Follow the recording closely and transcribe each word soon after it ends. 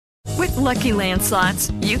With Lucky Land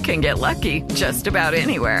Slots, you can get lucky just about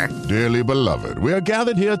anywhere. Dearly beloved, we are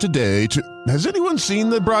gathered here today to... Has anyone seen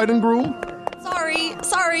the bride and groom?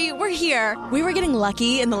 Sorry, we're here. We were getting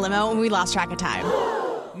lucky in the limo and we lost track of time.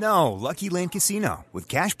 No, Lucky Land Casino, with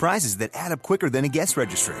cash prizes that add up quicker than a guest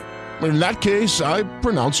registry. In that case, I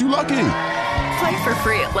pronounce you lucky. Play for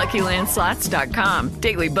free at LuckyLandSlots.com.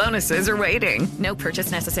 Daily bonuses are waiting. No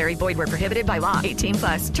purchase necessary. Void where prohibited by law.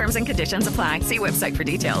 18+. Terms and conditions apply. See website for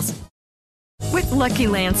details. With Lucky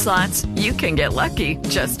Land Slots, you can get lucky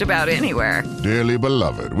just about anywhere. Dearly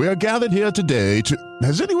beloved, we are gathered here today to...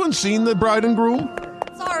 Has anyone seen the bride and groom?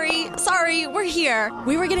 Sorry, we're here.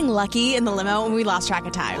 We were getting lucky in the limo and we lost track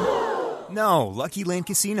of time. No, Lucky Land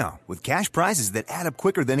Casino, with cash prizes that add up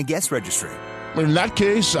quicker than a guest registry. In that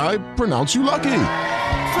case, I pronounce you lucky.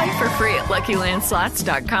 Play for free at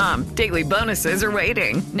LuckyLandSlots.com. Daily bonuses are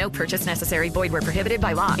waiting. No purchase necessary. Void where prohibited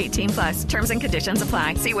by law. 18+. Terms and conditions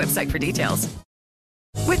apply. See website for details.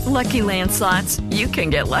 With Lucky Land Slots, you can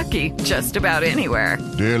get lucky just about anywhere.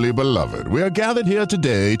 Dearly beloved, we are gathered here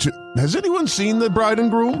today to... Has anyone seen the bride and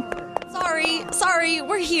groom? Sorry,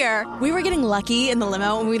 we're here. We were getting lucky in the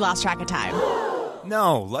limo and we lost track of time.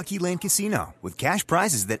 No, Lucky Land Casino, with cash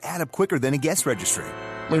prizes that add up quicker than a guest registry.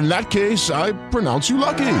 In that case, I pronounce you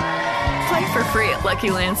lucky. Play for free at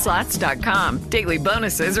LuckyLandSlots.com. Daily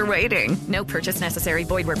bonuses are waiting. No purchase necessary.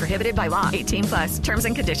 Void where prohibited by law. 18+. Terms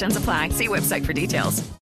and conditions apply. See website for details.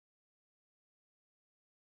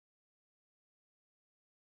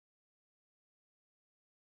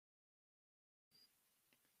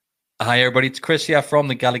 Hi everybody, it's Chris here from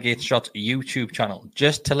the Gallagher Shots YouTube channel.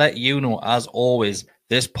 Just to let you know, as always,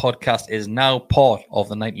 this podcast is now part of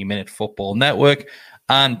the 90-Minute Football Network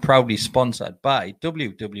and proudly sponsored by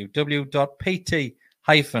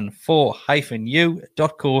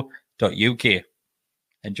www.pt-4-u.co.uk.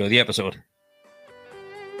 Enjoy the episode.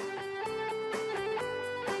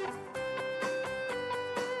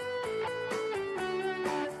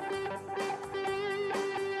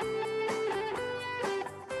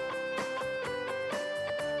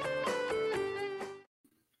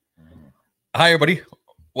 Hi everybody,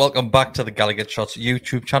 welcome back to the Gallagher Shots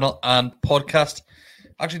YouTube channel and podcast.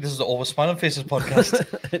 Actually, this is the Over Smiling Faces podcast.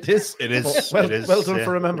 It is. Well done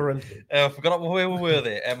for remembering. I forgot where we were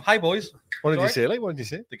there. Hi boys. What did you say? What did you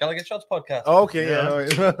say? The Gallagher Shots podcast. Oh, okay, yeah.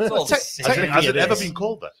 It's all the same. Has it ever been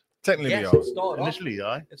called that? Technically, Yes, we are. it started Initially,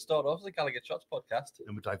 It started off as the Gallagher Shots podcast.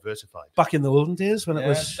 and we diversified. Back in the olden days when it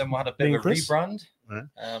was. Then we had a bit me of and a Chris. rebrand. Yeah.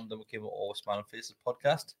 Then we came up with Over Smiling Faces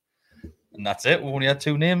podcast. And that's it. We've only had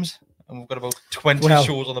two names. And we've got about 20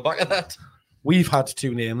 shows on the back of that. We've had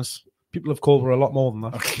two names. People have called her a lot more than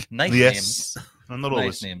that. Nice Yes. names. And not Nice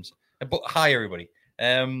always. names. But hi, everybody.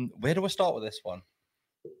 Where do we start with this one?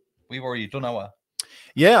 We've already done our.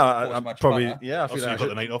 Yeah, I'm Post-match probably. banter. Yeah, I feel Also, like you've got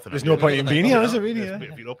the night off. there's no point in being here, is it really? Yeah.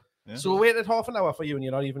 Yeah. Yeah. So we waited half an hour for you, and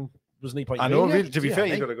you're not even. There's no point. I in know, being here. really, to be Yeah, fair,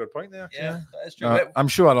 hey. you got a good point there. Yeah, that is true. I'm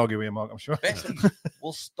sure I'll argue with you, Mark. I'm sure. Becky,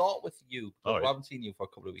 we'll start with you. All We right. haven't seen you for a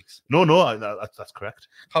couple of weeks. No, that's correct.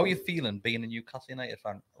 How are you feeling being a Newcastle United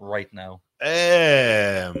fan right now?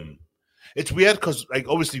 It's weird because, like,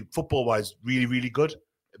 obviously, football-wise, really, really good.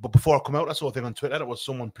 But before I come out, I saw a thing on Twitter that was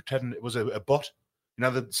someone pretending it was a bot. You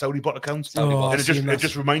know, the Saudi bot accounts. Oh, And I've seen it that.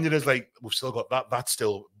 just reminded us, like, we've still got that. That's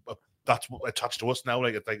still that's attached to us now,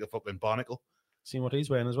 like it's like a fucking barnacle. Seen what he's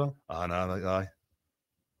wearing as well. I know, like, aye.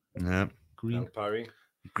 Yeah, Green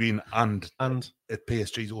green and and at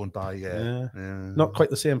PSG's owned by yeah. Not quite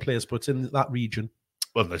the same place, but it's in that region.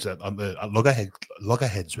 Well, I said on the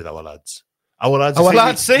loggerheads with our lads.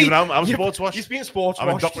 See, even I'm sports washed. He's been sports I'm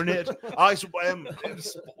washed. indoctrinated. I'm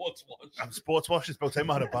sports watch. I'm sports washed. It's about time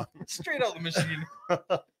I had a bath. Straight out the machine.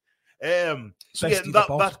 So yeah, Bestie the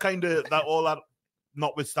bot. that kind of all that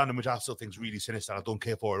notwithstanding, which I still think is really sinister. I don't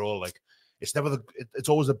care for at all. Like it's never it's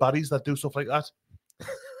always the baddies that do stuff like that.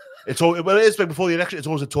 It is like before the election. It's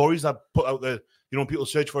always the Tories that put out people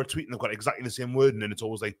search for a tweet and they've got exactly the same word, and then it's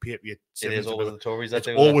always like Patriot. It is always the Tories that It's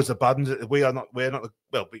do always the bad ones. We're not.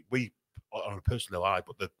 Well, we on a personal eye,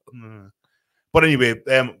 but anyway,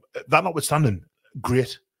 that notwithstanding,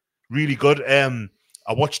 great, really good.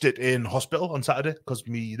 I watched it in hospital on Saturday because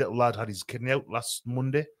my little lad had his kidney out last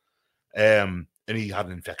Monday, and he had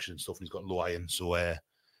an infection and stuff, and he's got low iron, so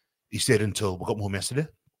he stayed until we got home yesterday.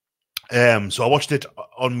 So I watched it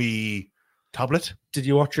on my tablet. Did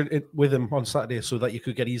you watch it with him on Saturday so that you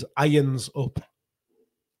could get his irons up?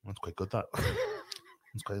 That's quite good.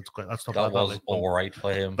 That's quite. That's not That bad. was all right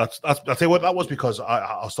for him. I'll tell you what that was because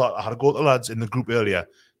I had to go to the lads in the group earlier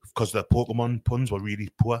because the Pokemon puns were really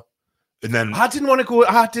poor, and then I didn't want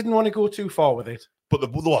to go too far with it. but they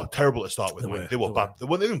were terrible to start with. They They were were. bad. They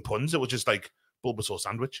weren't even puns. It was just like Bulbasaur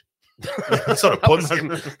sandwich. That's not a pun.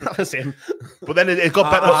 That was him. But then it got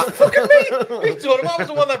better. Fucking me! What are you talking about? I was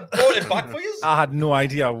the one that brought it back for you. I had no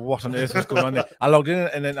idea what on earth was going on there. I logged in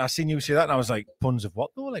and then I seen you say that and I was like, puns of what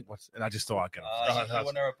though? Like what? And I just thought I'd get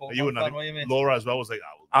You and Laura as well was like,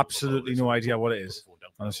 absolutely no idea what it is.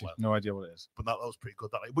 Honestly, no idea what it is. But that was pretty good.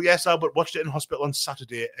 But yes, Albert watched it in hospital on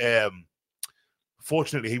Saturday.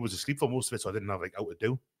 Fortunately, he was asleep for most of it, so I didn't have like out to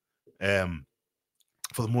do.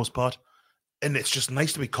 For the most part. And it's just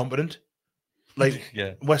nice to be competent. Like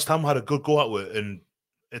West Ham had a good go at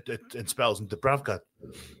it in spells, and Dubravka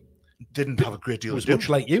didn't have a great deal to do. Much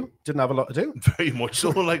like you, didn't have a lot to do. Very much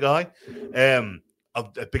so, like I.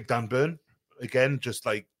 A big Dan Burn again, just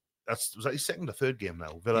like was that his second or third game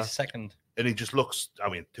now? Villa His second, and he just looks. I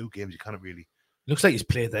mean, 2 games you can't really. Looks like he's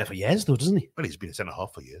played there for years, though, doesn't he? Well, he's been a centre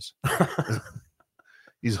half for years.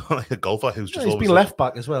 He's like a golfer who's just. He's been left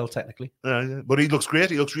back as well, technically. But he looks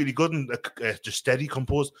great. He looks really good and just steady,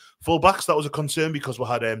 composed. Full backs, that was a concern because we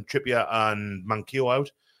had Trippier and Manquillo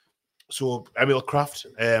out. So Emil Kraft,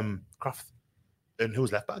 and who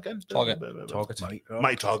was left back again? Target.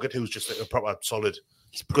 Mighty Target, who's just like a proper solid,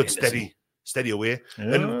 good, steady away.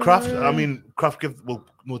 Yeah. And Kraft, will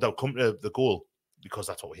no doubt come to the goal because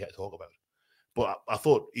that's what we're here to talk about. But I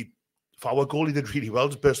thought for our goal, he did really well.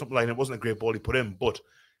 Just burst up the line. It wasn't a great ball he put in, but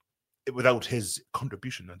without his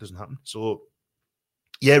contribution, that doesn't happen. So,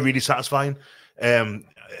 yeah, really satisfying. And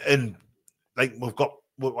like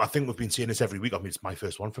I think we've been seeing this every week. I mean, it's my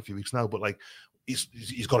first one for a few weeks now, but like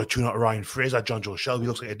he's got a tune out of Ryan Fraser, John Joe Shelby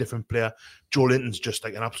looks like a different player. Joe Linton's just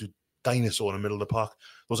like an absolute dinosaur in the middle of the park.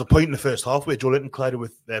 There was a point in the first half where Joe Linton collided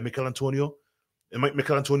with Mikel Antonio. And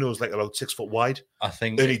Mikel Antonio was like about 6 foot wide. I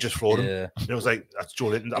think. And he just floored him. And it was like, that's Joe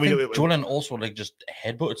Linton. I mean, Joe Linton also like just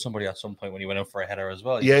headbutted somebody at some point when he went out for a header as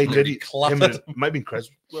well. Yeah, he did. It might have been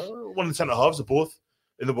Cres. Well, one of the centre halves are both.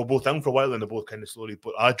 And they were both down for a while and they're both kind of slowly.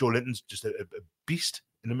 But Joe Linton's just a beast.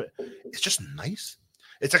 It's just nice.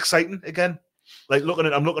 It's exciting again. Like I'm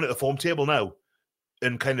looking at the form table now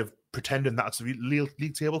and kind of pretending that's the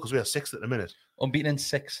league table because we are 6th at the minute. Unbeaten in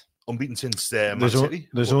 6. Unbeaten since Man City.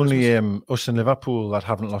 There's only us and Liverpool that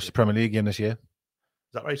haven't lost the Premier League game this year. Is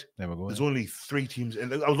that right? There we go. There's only 3 teams. I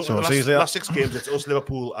was looking at the last 6 games. It's us,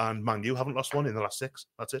 Liverpool, and Man U haven't lost one in the last 6.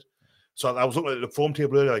 That's it. So I was looking at the form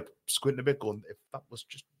table earlier, like squinting a bit, going, if that was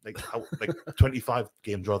just like 25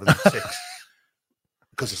 games rather than 6.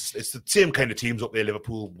 Because it's the same kind of teams up there.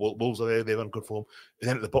 Liverpool, Wolves are there. They're on good form. And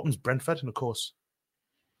then at the bottom's Brentford, and of course,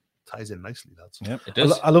 ties in nicely, lads. Yep. It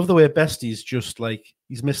does. I love the way Bestie's just like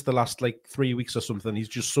he's missed the last 3 weeks or something. He's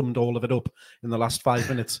just summed all of it up in the last 5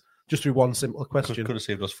 minutes, just through one simple question. Could have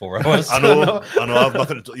saved us 4 hours. I know. I've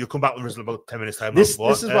nothing. You'll come back with us in about 10 minutes time. This is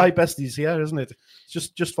why Bestie's here, isn't it? It's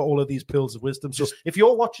just for all of these pills of wisdom. So if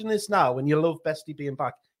you're watching this now and you love Bestie being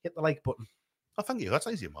back, hit the like button. Oh, thank you. That's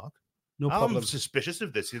easy, Mark. No problem. I'm suspicious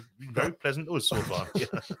of this. You've been very pleasant to us so far. Yeah.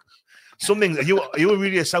 Something. Are you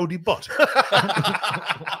really a Saudi bot?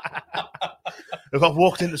 If I've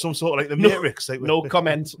walked into some sort of like the Matrix. No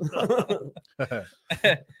comment.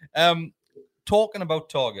 Talking about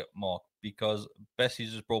Target, Mark, because Bessie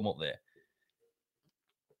just brought him up there.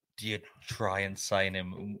 Do you try and sign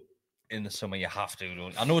him in the summer? You have to,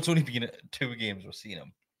 don't you? I know it's only been 2 games we've seen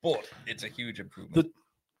him, but it's a huge improvement.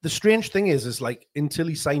 The strange thing is like until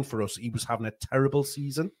he signed for us, he was having a terrible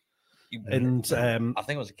season. And I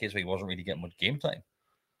think it was a case where he wasn't really getting much game time.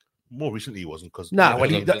 More recently, he wasn't because he'd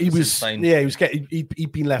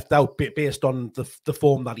been left out based on the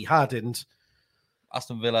form that he had, and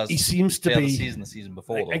Aston Villa. He seems to be the season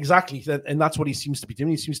before, though. Exactly, and that's what he seems to be doing.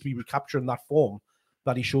 He seems to be recapturing that form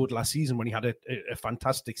that he showed last season when he had a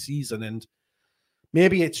fantastic season, and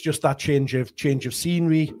maybe it's just that change of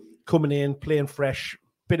scenery, coming in, playing fresh,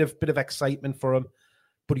 bit of excitement for him.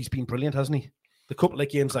 But he's been brilliant, hasn't he? The couple of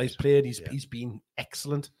games that he's played, he's been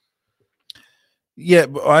excellent. Yeah,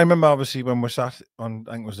 but I remember obviously when we sat on,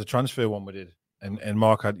 I think it was the transfer one we did, and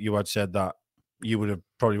Mark had said that you would have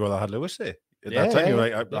probably rather had Lewis there. At that time, you were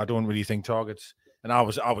like, I don't really think Target's, and I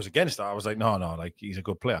was against that. I was like, no, like he's a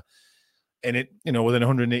good player, and it, within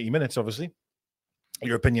 180 minutes, obviously,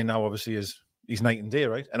 your opinion now obviously is he's night and day,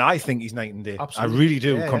 right? And I think he's night and day. Absolutely. I really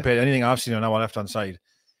do compared to anything I've seen on our left hand side.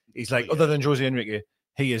 He's like, other than Jose Enrique,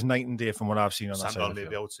 he is night and day from what I've seen on that side.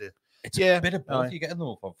 Maybe I would say. It's a bit of both you get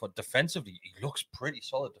though. For defensively, he looks pretty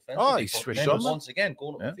solid defensively. Oh, he's switched on. Once again,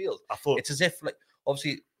 going up the field. I thought it's as if, like,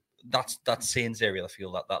 obviously, that's Sane's area of the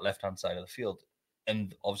field, that left-hand side of the field.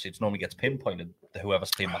 And obviously, it normally gets pinpointed.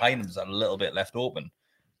 Whoever's playing behind him is a little bit left open.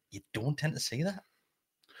 You don't tend to see that.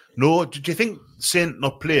 No, do you think Saint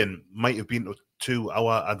not playing might have been to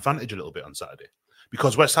our advantage a little bit on Saturday?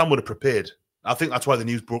 Because West Ham would have prepared. I think that's why the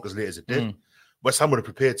news broke as late as it did. West Ham would have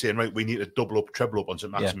prepared saying, right, we need to double up, treble up on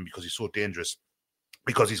St. Maximin because he's so dangerous.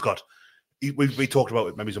 Because he's got, we talked about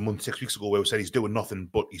it maybe a month, 6 weeks ago, where we said he's doing nothing,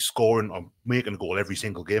 but he's scoring or making a goal every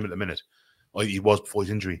single game at the minute. Or he was before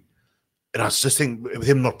his injury. And I just think with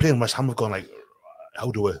him not playing, West Ham have gone like,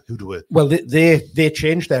 who do we? Well, they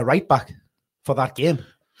changed their right back for that game.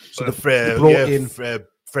 So they brought in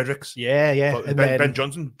Fredericks. Yeah. And Ben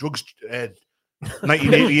Johnson, drugs,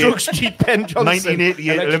 1988. drugs cheap Ben Johnson.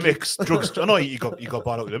 1988 Olympics. Drugs. Oh no, you got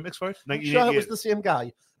bought out Olympics for it. Sure, it was the same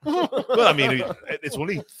guy. Well, I mean, it's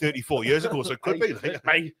only 34 years ago, so it could be.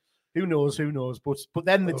 Like, who knows? But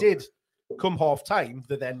then they did. Come half time,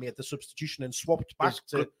 they then made the substitution and swapped back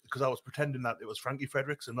to because I was pretending that it was Frankie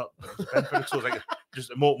Fredericks and not Ben Fredericks. So it was like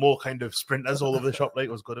just more kind of sprinters all over the shop. Like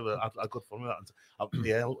it was good. I had good fun with that.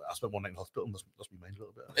 And, I spent one night in hospital and lost my mind a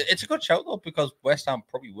little bit. It's a good shout though because West Ham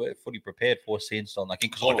probably were fully prepared for Saint starting that game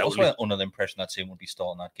because I was under the impression that Saint would be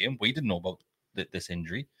starting that game. We didn't know about this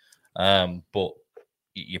injury, but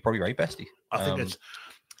you're probably right, Bestie. I think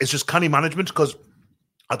it's just canny management because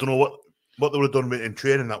I don't know what they would have done in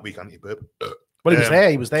training that week, Anthony Burp. Well, he was there.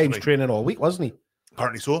 He was there. He was training all week, wasn't he?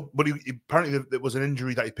 Apparently so. But apparently there was an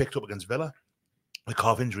injury that he picked up against Villa, a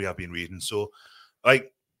calf injury. I've been reading. So,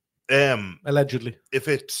 like, allegedly, if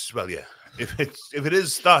it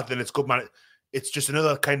is that, then it's good, man. It's just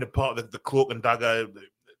another kind of part of the cloak and dagger.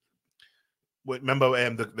 Remember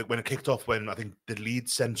when it kicked off? When I think did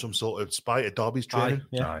Leeds send some sort of spy at Derby's training?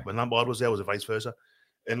 When Lampard was there, was it vice versa?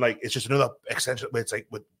 And like, it's just another extension where it's like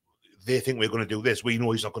they think we're going to do this. We know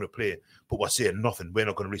he's not going to play, but we're saying nothing. We're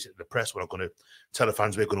not going to release it to the press. We're not going to tell the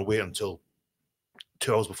fans we're going to wait until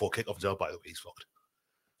 2 hours before kickoff and say, oh, by the way, he's fucked.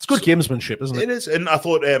 It's good gamesmanship, isn't it? It is. And I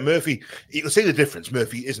thought Murphy, you can see the difference.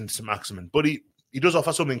 Murphy isn't St. Maximin, but he does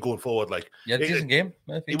offer something going forward. Like, decent game,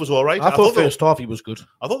 Murphy. He was all right. I thought first half he was good.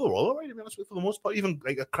 I thought they were all right. I mean, for the most part, even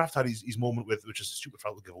like Kraft had his moment with, which is a stupid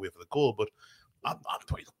foul to give away for the goal, but I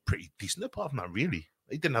thought he looked pretty decent apart from that, really.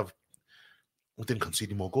 He didn't concede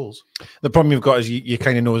any more goals. The problem you've got is you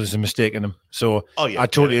kind of know there's a mistake in him. So I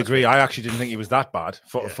totally agree. I actually didn't think he was that bad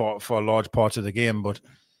for large parts of the game, but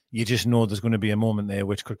you just know there's going to be a moment there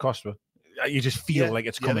which could cost you. You just feel like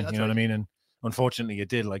it's coming, you know what I mean? And unfortunately you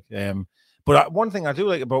did. But one thing I do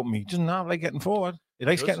like about him, he doesn't have like getting forward. He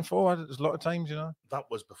likes getting forward. There's a lot of times, you know. That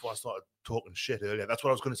was before I started talking shit earlier. That's what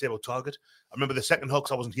I was going to say about Target. I remember the second half,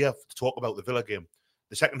 because I wasn't here to talk about the Villa game.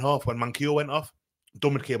 The second half, when Manquillo went off,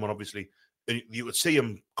 Dummett came on, obviously. And you would see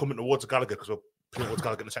him coming towards Gallagher because we're playing towards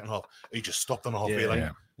Gallagher in the second half. And he just stopped on the halfway line.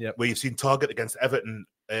 Yeah. Where you've seen Target against Everton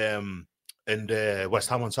and West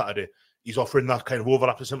Ham on Saturday. He's offering that kind of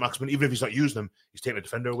overlap to St. Maximin. Even if he's not using them, he's taking a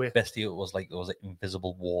defender away. Bestie, it was like there was an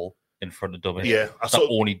invisible wall in front of Dummett. Yeah. That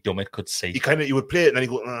only Dummett could see. He would play it and then he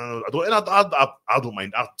go, no, I don't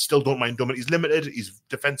mind. I still don't mind Dummett. He's limited. He's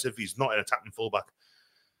defensive. He's not an attacking fullback.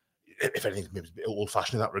 If anything, maybe a bit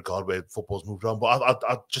old-fashioned in that regard where football's moved on. But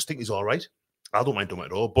I just think he's all right. I don't mind Dummett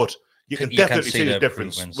at all. But you can definitely see the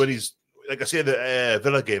difference when he's, like I say, the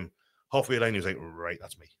Villa game, halfway line, he was like, right,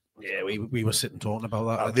 that's me. Yeah, we were sitting talking about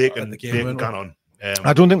that. They can get on.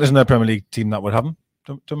 I don't think there's another Premier League team that would have him.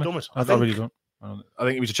 Dummett. I really don't. I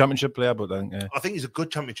think he was a championship player, but then I think he's a good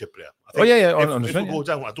championship player. If we go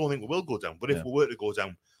down, I don't think we will go down. But if we were to go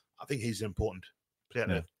down, I think he's an important player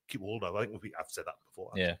to keep hold of. I think I've said that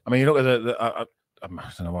before. Yeah. I mean, you look at I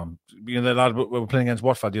don't know. The lad we were playing against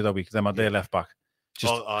Watford the other week. Them at their left back.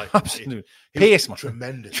 Just absolute pace, man.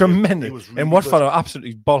 Tremendous. Really and Watford are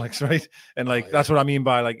absolutely bollocks, right? And that's what I mean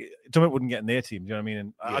by Dummett wouldn't get in their team. Do you know what I mean?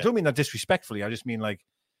 And I don't mean that disrespectfully. I just mean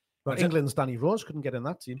England's Danny Rose couldn't get in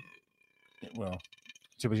that team. Well,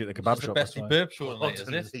 too busy at the kebab shop. Bestie Burp show tonight,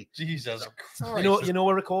 isn't it? Jesus Christ! You know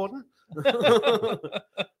we're recording.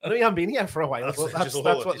 I know you haven't been here for a while. That's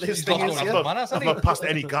what this thing is. I've not passed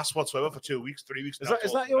any gas whatsoever for 2 weeks, 3 weeks.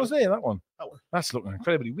 Is that yours there? That one? That's looking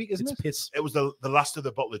incredibly weak, isn't it? Piss. It was the last of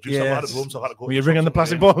the bottle of juice I've had at home, so I've had to go. Were you bringing the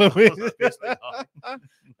plastic bottle away?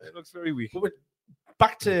 It looks very weak. But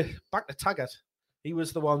back to Taggart. He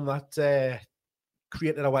was the one that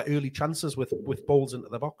created our early chances with balls into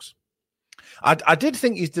the box. I did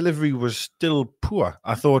think his delivery was still poor.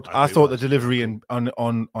 I thought the delivery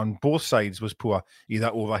on both sides was poor. Either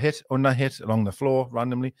overhit, underhit, along the floor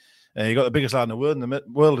randomly. You got the biggest lad in the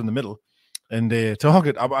world in the middle, and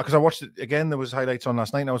Target. Because I watched it again. There was highlights on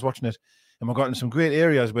last night. And I was watching it, and we got in some great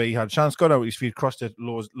areas where he had a chance, got out his feet, crossed it,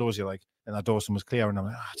 Losey and that Dawson was clear. And I'm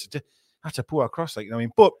like, that's a poor cross. I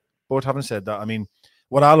mean, but having said that, I mean,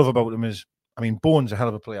 what I love about him is, I mean, Bone's a hell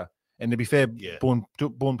of a player. And to be fair, Bone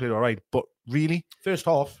played all right. But really, first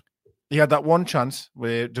half, he had that one chance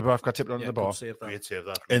where Dubravka tipped under the bar. Great save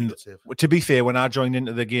that. And to be fair, when I joined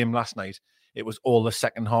into the game last night, it was all the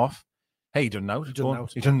second half. Hey, he done out. He done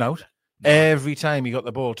out. He done out. Every time he got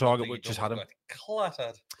the ball, target would just had him.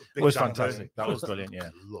 Clattered. It was fantastic. That was brilliant. Yeah,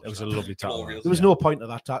 it was a lovely tackle. Glorious. There was no point to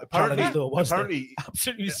that. Apparently, though, was there?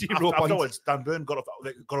 absolutely zero point. Afterwards, Dan Byrne got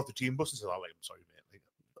off the team bus and said, "I'm sorry, mate."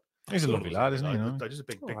 He's a lovely lad, isn't he? Just a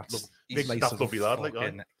big, He's lovely lad. Like,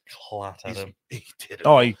 clattered him. he did.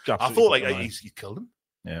 Oh, he I thought like he killed him.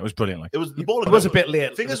 Yeah, it was brilliant. Like It was the ball. It was a bit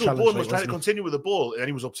late. The thing is, the the ball was challenge, trying to wasn't continue with the ball, and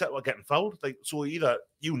he was upset about getting fouled. Like, so either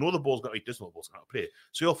the ball's going to this, no ball's going to play.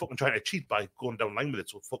 So you're fucking trying to cheat by going down line with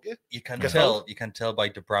it. So fuck you. You can tell by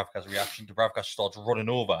Dubravka's reaction. Dubravka starts running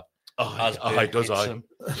over. He does.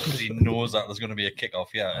 Because he knows that there's going to be a kickoff.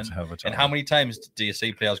 Yeah, and how many times do you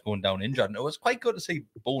see players going down injured? And it was quite good to see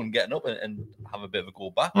Bowen getting up and have a bit of a go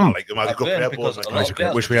back. Like the good player, because a lot of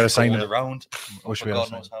players wish we had a sign around. Wish we had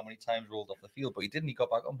God knows how many times rolled off the field, but he didn't. He got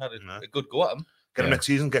back up and had a good go at him. Get him next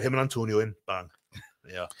season. Get him and Antonio in. Bang.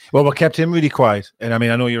 Yeah. Well, we kept him really quiet, and I mean,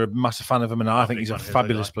 I know you're a massive fan of him, and I think he's a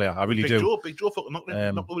fabulous player. I really do. Big Joe fucking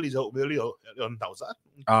knocked Willie's out early on. That was that.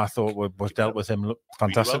 I thought we dealt with him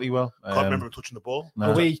fantastically well. Can't remember him touching the ball.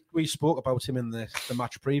 No. Well, we spoke about him in the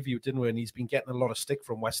match preview, didn't we? And he's been getting a lot of stick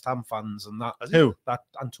from West Ham fans, and that that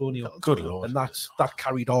Antonio. Good lord, and that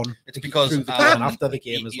carried on. It's because after the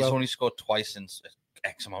game as well. He's only scored twice since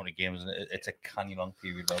X amount of games, and it's a canny long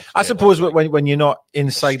period. I suppose when you're not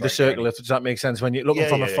inside the circle, if does that make sense? When you're looking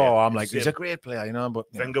from afar, I'm like, he's a great player, you know. But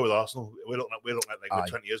Wenger with Arsenal, we're looking at like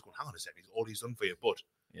 20 years going, hang on a second, all he's done for you. But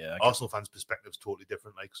Arsenal fans' perspective is totally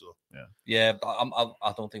different. Like so, but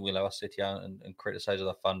I don't think we'll ever sit here and criticize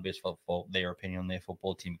other fan base for their opinion on their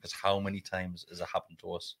football team, because how many times has it happened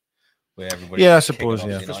to us? Where everybody, I suppose,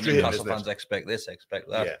 Newcastle fans expect this, expect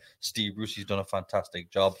that. Yeah. Steve Brucey's done a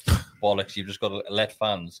fantastic job. Bollocks, you've just got to let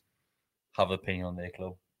fans have an opinion on their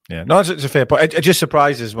club. Yeah, no, it's a fair point. It just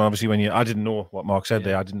surprises when obviously I didn't know what Mark said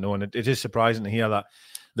there. I didn't know, and it is surprising to hear that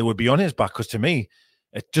they would be on his back, because to me,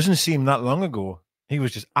 it doesn't seem that long ago he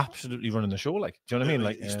was just absolutely running the show. Like, do you know what I mean?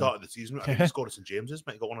 Like, he started the season. I think he scored at St James's.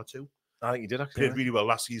 Might have got 1 or 2. I think he did actually. Played really well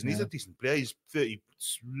last season. He's a decent player. He's 30,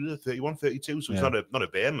 31, 32, so he's not a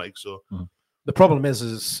bairn. Like so. The problem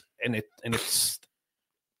is and it's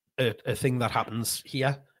a thing that happens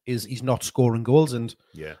here is he's not scoring goals, and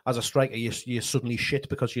as a striker, you suddenly shit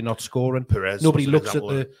because you're not scoring. Perez, nobody looks at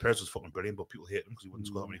the Perez was fucking brilliant, but people hate him because he wouldn't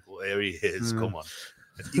score that many goals. There he is. Come on,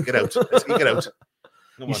 let's eke it out. Let's eke it out.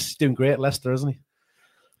 He's doing great at Leicester, isn't he?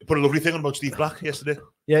 He put a lovely thing on about Steve Black yesterday.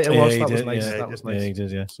 Yeah, it was. That was did, nice. That was nice. Yeah, he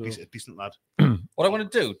did. Yeah, so, a decent lad. What I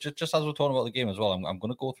want to do, just as we're talking about the game as well, I'm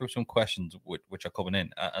going to go through some questions which are coming in,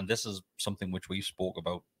 and this is something which we spoke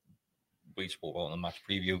about. We spoke about on the match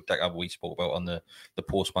preview. We spoke about on the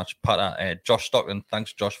post-match patter. Josh Stockton,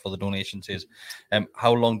 thanks Josh for the donation, says,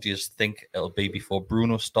 how long do you think it'll be before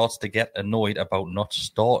Bruno starts to get annoyed about not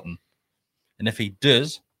starting? And if he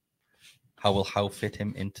does, how will Howe fit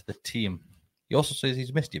him into the team? He also says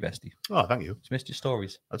he's missed you, bestie. Oh, thank you. He's missed your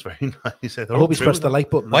stories. That's very nice. I hope he's pressed the like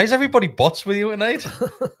button. Why is everybody bots with you tonight?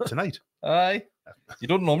 Tonight? Aye. You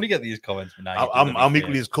don't normally get these comments. But now I'm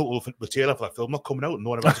equally as cool with Taylor for that film not coming out, and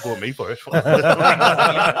no one ever to go at me for it.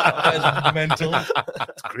 That is mental.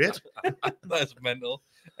 That's great. That's mental.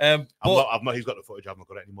 He's got the footage. I've not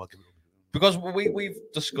got it anymore. Because we've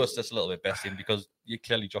discussed this a little bit, bestie, because you're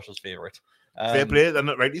clearly Josh's favourite. Fair play, and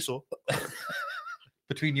rightly so.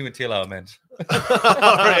 Between you and Taylor, I meant.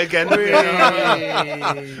 All right, again.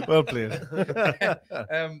 Well played.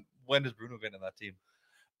 When does Bruno get in that team?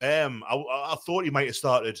 I thought he might have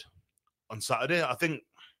started on Saturday. I think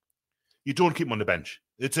you don't keep him on the bench.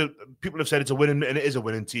 People have said it's a winning, and it is a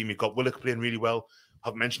winning team. You've got Willock playing really well. I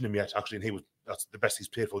haven't mentioned him yet, actually, and that's the best he's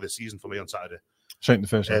played for this season for me on Saturday. Straight the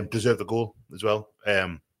first one. Deserved the goal as well.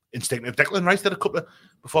 Instinctive. Declan Rice did a couple of,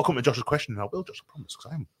 before I come to Josh's question, I will just promise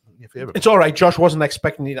because I'm your favourite. It's all right. Josh wasn't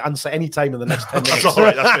expecting you to answer any time in the next 10 minutes. That's all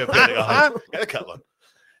right. That's fair play. Get the kettle on.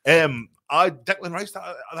 Declan Rice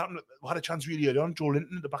had a chance really early on. Joe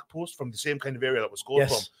Linton at the back post from the same kind of area that was scored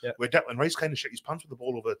from, where Declan Rice kind of shit his pants with the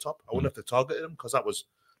ball over the top. I wonder if they targeted him because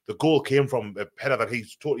the goal came from a header that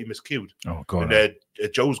he's totally miscued. Oh god! And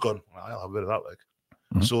Joe's gone. I'll have a bit of that. Like,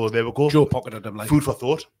 so there we go. Joe pocketed him. Like food for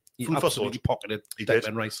thought. He absolutely pocketed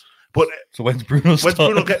Declan Rice. But so when's Bruno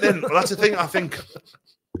getting in? Well, that's the thing. I think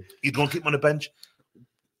you don't keep him on the bench.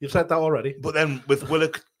 You've said that already. But then with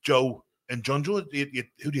Willock, Joe, and John Joe, who do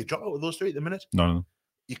you drop out of those three at the minute? No.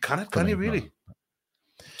 You cannot, can you really? No.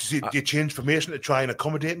 Do you change formation to try and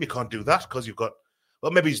accommodate him? You can't do that because you've got.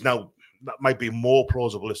 Well, maybe he's now. That might be more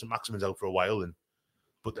plausible if St. Maximin's out for a while.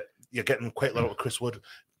 But you're getting quite a lot of Chris Wood.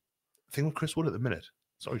 The thing with Chris Wood at the minute.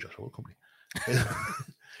 Sorry, Josh, I will company.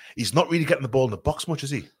 He's not really getting the ball in the box much, is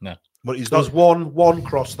he? No. But there's one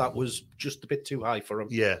cross that was just a bit too high for him.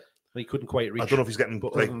 Yeah. He couldn't quite reach. I don't know if he's getting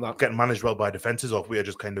getting managed well by defences, or if we're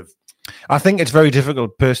just kind of. I think it's very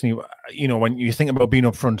difficult, personally. You know, when you think about being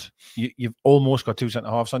up front, you've almost got two centre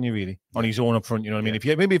halves on you, really, on his own up front. You know what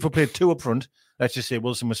I mean? If we played two up front, let's just say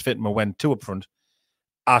Wilson was fit and we went two up front,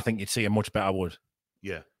 I think you'd see a much better Wood.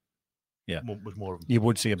 Yeah. With more of them. You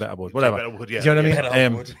would see a better Wood. Whatever. Better Wood, yeah. Do you know what I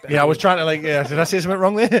mean? I was trying to did I say something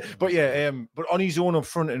wrong there? But but on his own up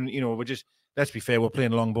front, and we're just. Let's be fair, we're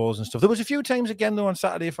playing long balls and stuff. There was a few times again, though, on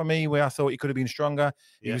Saturday for me where I thought he could have been stronger.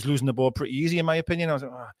 He was losing the ball pretty easy, in my opinion. I was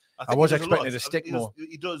like, I was expecting it to stick more.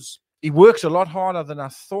 He does. He works a lot harder than I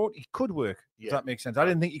thought he could work, if that makes sense. I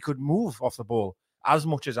didn't think he could move off the ball as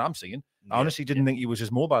much as I'm seeing. I honestly didn't think he was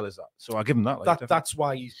as mobile as that. So I give him that. That's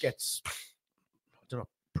why he gets, I don't know,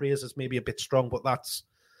 praise is maybe a bit strong, but that's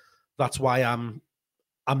why I'm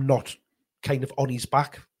not kind of on his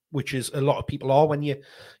back, which is a lot of people are when you're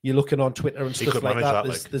looking on Twitter and stuff like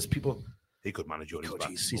that. There's people. He could manage on his back.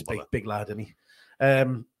 He's big lad, isn't he?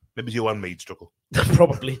 Maybe you and me'd struggle.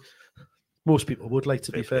 Probably. Most people would, like,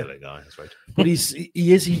 to be fair. That's right. But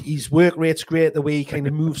his work rate's great. The way he kind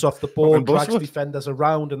of moves off the ball, drags defenders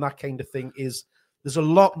around, and that kind of thing there's a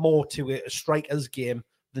lot more to it, a striker's game,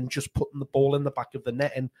 than just putting the ball in the back of the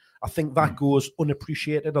net. And I think that goes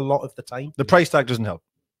unappreciated a lot of the time. The price tag doesn't help.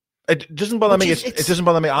 It doesn't bother me. It doesn't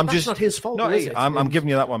bother me. That's not his fault. I'm giving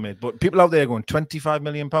you that one, mate. But people out there going £25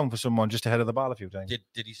 million for someone just to head of the ball a few times. Did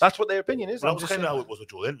he? That's what their opinion is. Well, that was kind of how it was with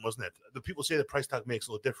Joe Linton, wasn't it? The people say the price tag makes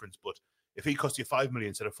no difference, but if he cost you $5 million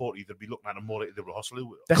instead of 40, they'd be looking at him more like they were Hosselu.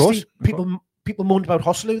 Of course, people moaned about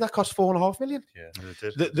Hosselu. That cost $4.5 million. Yeah,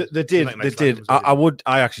 they did.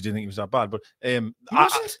 I actually didn't think he was that bad, but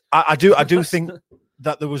I do think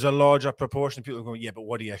that there was a larger proportion of people going, yeah, but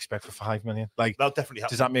what do you expect for $5 million? Like, that definitely happened.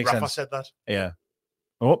 Does that make Rafa sense? said that. Yeah.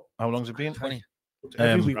 Oh, how long's it been? 20.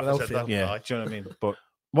 Every week without fail. Yeah, do you know what I mean? But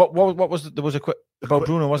what was there was a quick about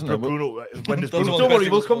Bruno, wasn't there? Bruno, when does Bruno? Don't worry,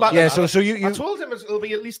 we'll come back. Yeah, so you I told him it'll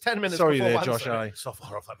be at least 10 minutes. Sorry there, Josh. So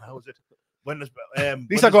far off that now, is it? When does at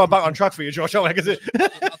least I got back on track for you, Josh. I think the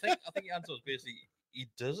answer is basically he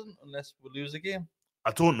doesn't unless we lose a game.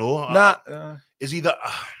 I don't know. Is he that?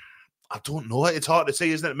 I don't know. It's hard to say,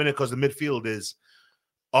 isn't it, at the minute, because the midfield is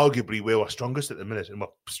arguably where we're strongest at the minute, and we're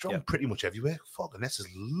strong pretty much everywhere. Fuck, and this is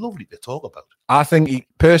lovely to talk about. I think he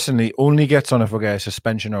personally only gets on if we get a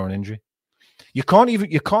suspension or an injury. You can't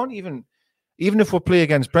even if we play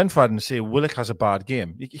against Brentford and say Willock has a bad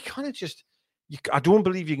game, you kind of just. I don't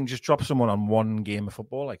believe you can just drop someone on one game of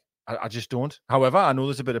football. Like I just don't. However, I know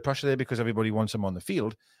there's a bit of pressure there because everybody wants him on the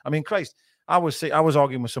field. I mean, Christ, I was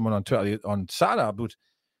arguing with someone on Twitter on Saturday about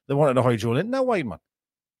they wanted to hire Joe Linton now, wide man.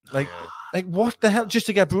 Like what the hell? Just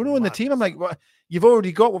to get Bruno in the team? I'm like, what? We've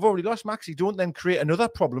already lost Maxi. Don't then create another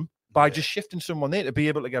problem by just shifting someone there to be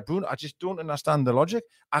able to get Bruno. I just don't understand the logic.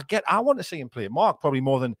 I want to see him play. Mark probably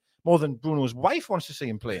more than Bruno's wife wants to see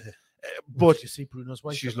him play. But did you see Bruno's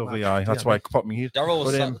wife? She's lovely. That's why I popped me here. Daryl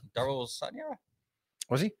was sat near her.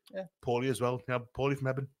 Was he? Yeah. Paulie as well. Yeah, Paulie from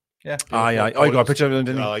Eben. Yeah. I got a picture of him,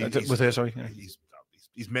 didn't he? With her, sorry. Yeah. He's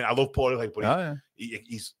I love Paulie, like, but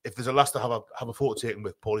he's if there's a last to have a photo taken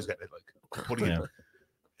with, Paulie's getting it. Like, Paulie,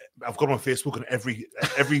 I've got him on Facebook, and every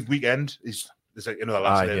weekend there's like the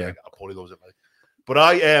last day. Like, Paulie loves it. Like, but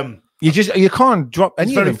you can't drop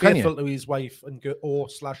any of them, can you? He's very faithful to his wife and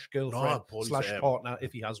 /girlfriend /partner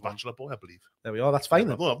if he has one. Bachelor boy, I believe. There we are. That's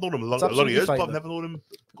fine. I've known him a lot of years, but I've never known him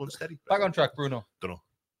going steady. Back on track, Bruno.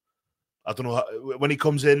 I don't know when he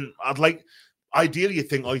comes in. Ideally, you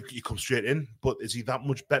think, you come straight in, but is he that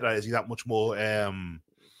much better? Is he that much more?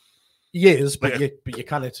 He is, but you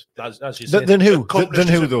can't. As you said, Than who? Than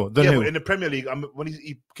who though? Who? In the Premier League, when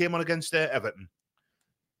he came on against Everton,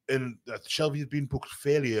 and Shelby had been booked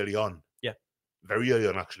fairly early on. Yeah, very early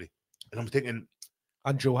on actually. And I'm thinking,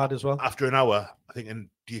 and Joe had as well. After an hour, I'm thinking,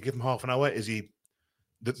 do you give him half an hour? Is he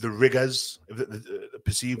the rigours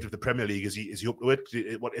perceived of the Premier League? Is he up to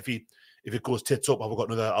it? What if it goes tits up? Have we got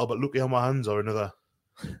another Albert Luque on my hands, or another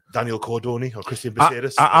Daniel Cordoni, or Christian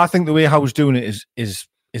Becerra? I think the way Howe's doing it is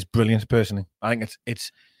brilliant. Personally, I think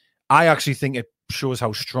it's. I actually think it shows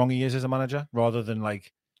how strong he is as a manager, rather than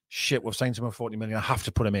like, shit, we've signed someone 40 million. I have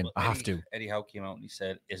to put him in. I have to. Eddie Howe came out and he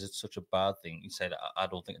said, "Is it such a bad thing?" He said, "I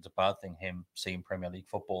don't think it's a bad thing. Him seeing Premier League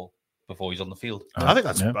football before he's on the field." I think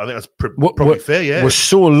that's probably fair. Yeah, we're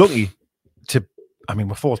so lucky to. I mean,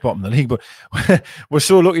 we're fourth bottom of the league, but we're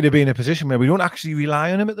so lucky to be in a position where we don't actually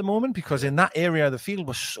rely on him at the moment, because in that area of the field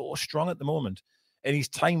we're so strong at the moment, and his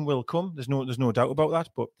time will come. There's no doubt about that.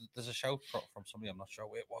 But there's a shout from somebody, I'm not sure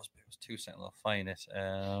where it was, but it was 2 seconds. I'll find it.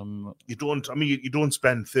 You don't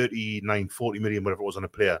spend 39, 40 million, whatever it was, on a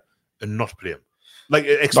player and not play him. Like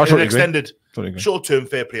I totally extended agree. short-term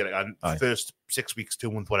fair play, like, and Aye. first 6 weeks, 2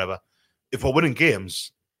 months, whatever. If we're winning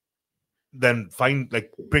games, then fine,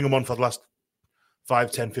 like bring them on for the last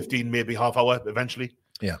 5, 10, 15, maybe half hour eventually.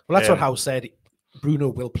 Yeah. Well, that's what House said. Bruno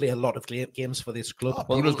will play a lot of games for this club.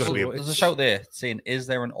 Well, Bruno's gonna be there's a shout there saying, is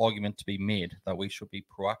there an argument to be made that we should be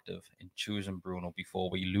proactive in choosing Bruno before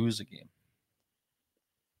we lose a game?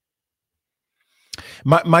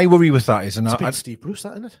 My worry with that is, and It's Steve Bruce,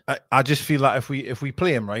 that, isn't it? I just feel that if we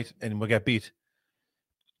play him right and we get beat,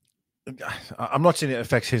 I'm not saying it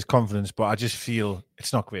affects his confidence, but I just feel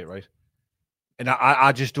it's not great, right? And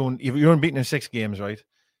I just don't. If you're unbeaten in 6 games, right?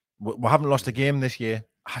 We haven't lost a game this year.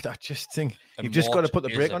 I just think you've just got to put the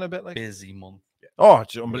brake on a bit. Like busy month. Oh,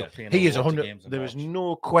 it's unbelievable. He is a lot of 100. games in There is March.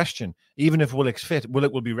 no question. Even if Willock's fit,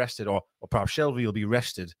 Willock will be rested, or perhaps Shelby will be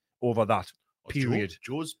rested over that period.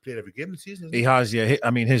 Joe's played every game this season. He has, yeah.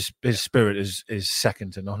 I mean, his spirit is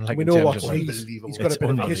second to none. Like, We in know terms what of, like, he's got a bit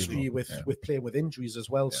of a history unbelievable. with playing with injuries as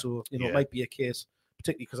well. So it might be a case,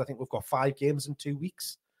 particularly because I think we've got 5 games in 2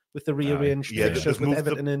 weeks with the rearranged fixtures with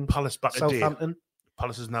Everton and Palace back Southampton.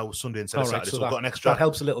 Palace is now Sunday instead of All right, Saturday, so so we've that- got an extra. that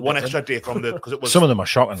helps a little One bit, extra day from the because it was Some of them are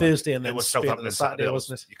shocking. Thursday and it then was straight Southampton on and Saturday, Saturday.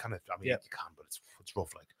 wasn't it? You kind of, I mean, you can, but it's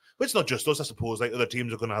rough. Like, but it's not just us, I suppose. Like other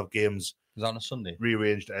teams are going to have games Is that on a Sunday?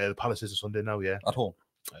 rearranged. The Palace is a Sunday now, yeah. At home?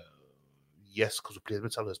 Yes, because we played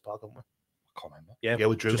with Selhurst Park, haven't we? I can't remember. Yeah,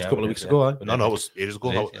 we drew just a yeah, couple of we weeks did, ago. yeah. eh? No, it was ages ago.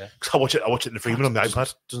 It is, yeah. I watch it in the Freeman on the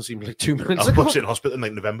iPad. Doesn't seem like 2 minutes I ago. watched it in hospital in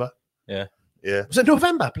like November. Yeah. Yeah. Was it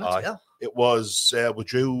November? Bloody Aye. hell. It was we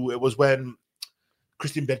drew. It was when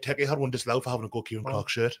Christian Benteke had one disallowed for having a go Kieran Clark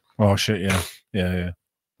shirt. Oh shit! Yeah.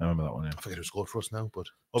 I remember that one. Yeah. I forget who scored for us now, but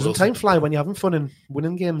Doesn't time fly when you're having fun and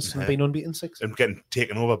winning games and being unbeaten 6? and getting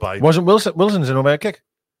taken over by Wasn't Wilson's an overhead kick?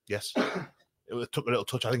 yes. It took a little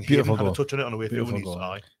touch. I think Beautiful Hayden had a goal. touch on it on the way through. Beautiful And goal.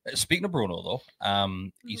 aye. Speaking of Bruno, though,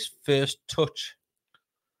 his first touch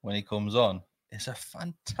when he comes on is a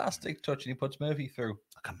fantastic touch, and he puts Murphy through.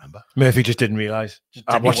 I can't remember. Murphy just didn't realise.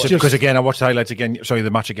 I didn't watched it watch- because again, I watched the highlights again. Sorry, the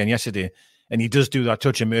match again yesterday, and he does do that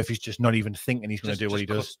touch, and Murphy's just not even thinking he's going to do what he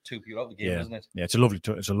does. cuts 2 people out of the game, Yeah, isn't it? yeah, it's a lovely,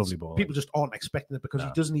 it's a lovely ball. People just aren't expecting it because he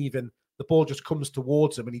No. doesn't even, the ball just comes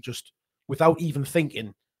towards him and he just, without even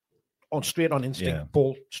thinking, on straight on instinct, Yeah.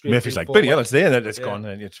 ball straight. Murphy's through like, forward. Billy, it's there, it's Yeah. gone,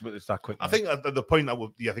 and it's that quick. I now. think at the point that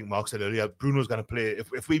I think Mark said earlier, Bruno's going to play.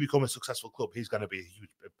 If we become a successful club, he's going to be a huge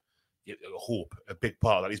a big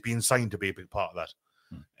part of that. He's being signed to be a big part of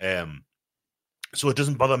that. So it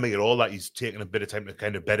doesn't bother me at all that he's taking a bit of time to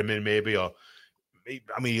kind of bed him in, maybe. Or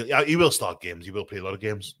I mean, he will start games. He will play a lot of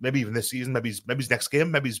games. Maybe even this season. Maybe his next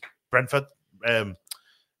game. Maybe he's Brentford.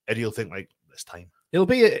 Eddie will think like this time.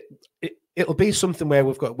 It'll be something where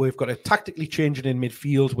we've got a tactically changing in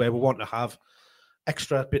midfield where we want to have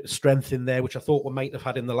extra bit of strength in there, which I thought we might have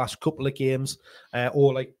had in the last couple of games,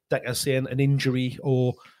 or like Decker's saying, an injury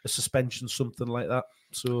or a suspension, something like that.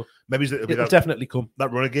 So Maybe it'll definitely come.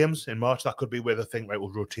 That run of games in March, that could be where they think, right,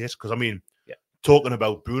 we'll rotate. Because I mean, talking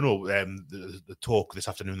about Bruno, the talk this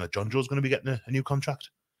afternoon that John Joe's going to be getting a new contract.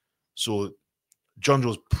 So John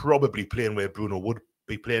Joe's probably playing where Bruno would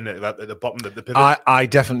be playing at the bottom of the pivot. I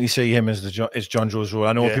definitely see him as John Joe's role.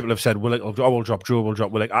 I know Yeah. people have said Willock will drop Joe, will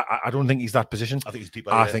drop Willock. I don't think he's that position. I think he's deep.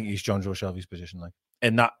 I think he's John Joe Shelby's position, like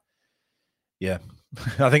in that. Yeah,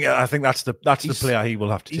 I think that's the player he will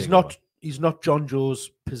have to. He's not John Joe's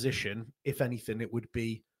position. If anything, it would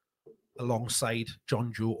be alongside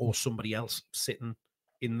John Joe or somebody else sitting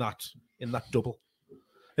in that double.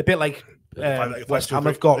 A bit like West Ham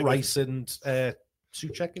have got Rice and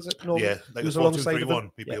Souček, is it? No, yeah, like who's the 4-2-3-1. of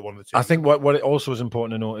him. People one of the two. I think what it also is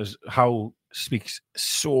important to note is how speaks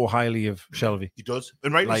so highly of Shelby. He does,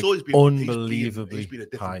 and rightly Like, so. He's been unbelievably He's been a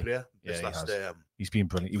different high. player. Yeah, This he last, has. He's been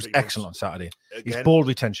brilliant. He was 3 months. excellent on Saturday. His Again, ball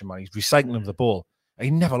retention, man. He's recycling of the ball. He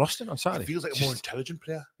never lost it on Saturday. he feels like a more intelligent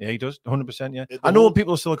player. Yeah, he does. 100%. Yeah. The I know whole-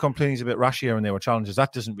 people still complaining he's a bit rash here and there with challenges.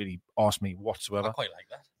 That doesn't really arse me I whatsoever. quite like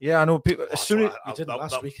that. Yeah, I know people. Oh, As soon as, He did it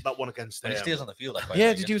last week. That one against When he stays on the field, I quite yeah,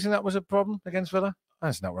 like did it. you think that was a problem against Villa?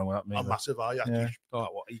 That's not wrong with that. a Mate. massive eye. Yeah.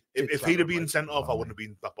 If he'd have been sent off, I wouldn't have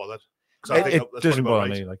been that bothered. 'Cause I It, think it that's doesn't probably bother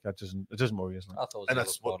about me. right. Like that doesn't worry us. Like. I thought it was And a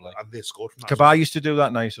that's little what squad, like. and they scored from that. Kabay used to do that,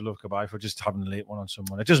 and I used to love Kabay for just having a late one on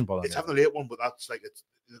someone. It doesn't bother It's me. having a late one, but that's like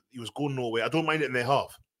he was going nowhere. I don't mind it in their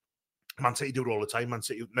half. Man City do it all the time. Man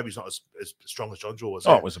City maybe it's not as strong as John Joe was.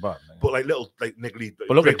 Oh, it was about. but like little like niggly.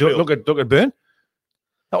 But look at Burn.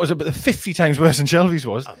 That was about 50 times worse than Shelby's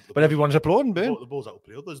was. But everyone's applauding Burn. The ball's out of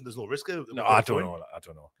play. There's no risk. No, I don't know. I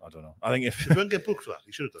don't know. I think if If Burn get booked for that,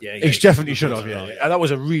 he should have done. Yeah, he definitely should have. Yeah, and that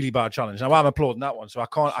was a really bad challenge. Now I'm applauding that one, so I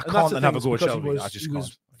can't then have a go at Shelby. I just He can't.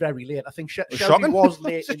 was very late. I think Shelby shocking. was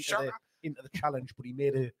late It's shocking. into the challenge, but he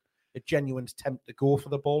made a genuine attempt to go for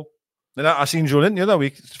the ball. And I seen Joe Linton the other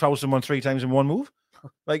week foul someone 3 times in one move.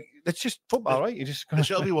 Like, it's just football, right? You just the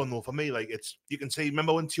Shelby one though, for me, like you can see.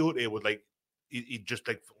 Remember when Tiote would like he'd just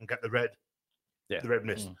like get the red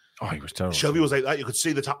mist. Oh, he was terrible. Shelby was like that. You could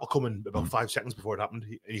see the tackle coming about 5 seconds before it happened,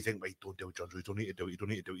 and you think, like, don't do it, John. You don't need to do it. You don't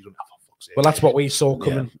need to do it. You don't have to. Fuck's sake. Well, that's what we saw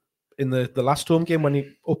coming in the last home game when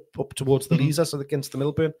he up towards the Leazers against the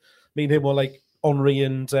Milburn. Me and him were like Henry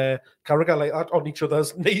and Carragher like that on each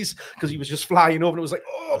other's knees because he was just flying over, and it was like,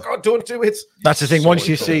 oh God, don't do it. That's the thing. Once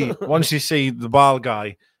you see the ball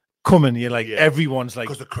guy coming, you're like, everyone's like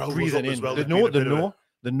the crowd breathing in. Well,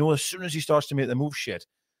 they know as soon as he starts to make the move shit.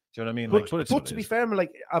 Do you know what I mean? But to be fair,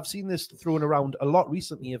 like, I've seen this thrown around a lot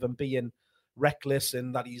recently of him being reckless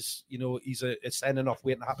and that he's a sending off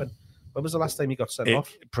waiting to happen. When was the last time he got sent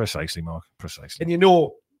off? Precisely, Mark. Precisely. And you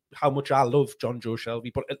know how much I love John Joe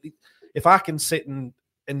Shelby, but if I can sit and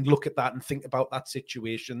look at that and think about that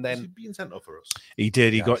situation, then he's being sent off for us. He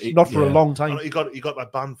did. He got not for a long time. He got that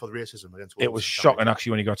ban for the racism against. It was shocking actually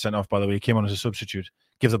when he got sent off. By the way, he came on as a substitute,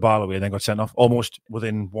 give the ball away, and then got sent off almost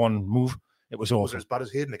within one move. It was awful. Was it as bad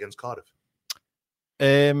as Hayden against Cardiff?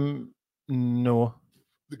 No.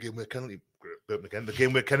 The game where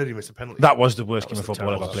Kennedy missed a penalty. That was the worst game of football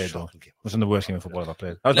I ever played, though. It wasn't the worst game of football I ever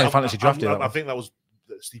played. That was my fantasy draft. I think that was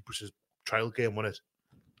Steve Bruce's trial game, wasn't it?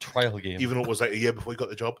 Trial game. Even though it was like a year before he got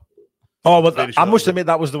the job. Oh, well, I must admit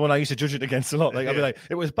that was the one I used to judge it against a lot. Like, I'd be like,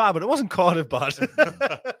 it was bad, but it wasn't Cardiff bad. It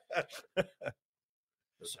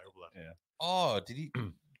was terrible. Yeah. Oh, did he?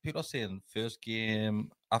 People are saying first game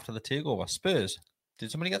after the takeover, Spurs. Did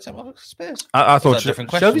somebody get sent off for Spurs? I thought that different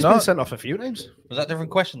question. Shelby's been sent off a few times. Was that a different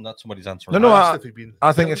question that somebody's answering? No,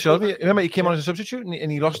 I think it's Shelby. Remember, he came on as a substitute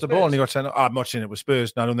and he lost the ball and he got sent off. I'm not saying it was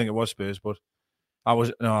Spurs. No, I don't think it was Spurs, but I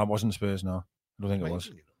wasn't Spurs. No, I don't think it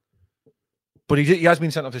was. But he has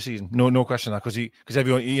been sent off this season. No question that because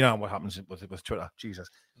everyone, you know what happens with Twitter. Jesus,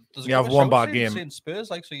 you have one bad game. Spurs,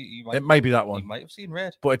 like, so it might be that one. You might have seen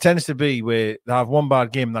red, but it tends to be where they have one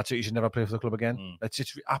bad game and that's it. You should never play for the club again.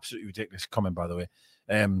 It's absolutely ridiculous comment, by the way.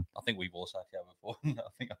 I think we've all said before. I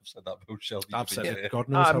think I've said that about Shelby. I've said it. God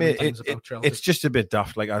knows how many times about Chelsea. It's just a bit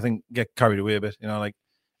daft. Like, I think get carried away a bit, you know. Like,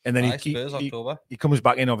 and then he comes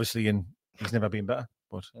back in obviously, and he's never been better.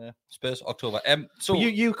 But Spurs October. So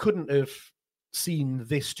you couldn't have seen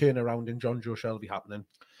this turnaround in John Joe Shelby happening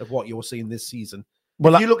of what you're seeing this season.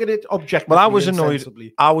 Well, if you look at it objectively. Well, I was annoyed.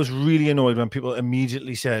 I was really annoyed when people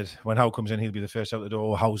immediately said, when Howe comes in, he'll be the first out the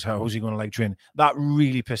door. How's he going to like train? That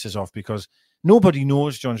really pisses off because nobody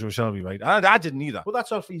knows John Joe Shelby, right? I didn't either. Well,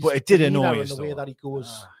 that's off. But it did annoy us. The way that he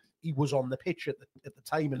goes, he was on the pitch at the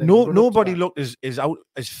time. And nobody looked as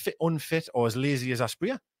unfit or as lazy as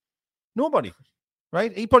Aspria. Nobody,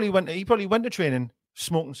 right? He probably went to training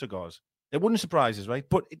smoking cigars. It wouldn't surprise us, right?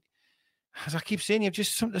 But as I keep saying, you've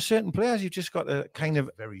just certain players. You've just got a kind of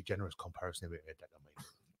very generous comparison.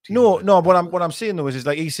 No. What I'm saying though is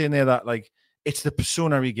like he's saying there that like it's the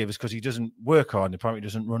persona he gives because he doesn't work hard and apparently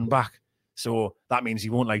doesn't run back. So that means he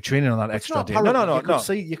won't like training on that extra day. No.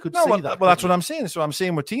 You could see that. Well, that's what I'm saying. So I'm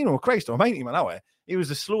saying with Tino, Christ almighty, man, he was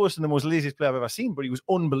the slowest and the most laziest player I've ever seen, but he was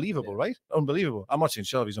unbelievable, right? Unbelievable. I'm not saying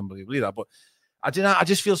Shelby's unbelievable either, but I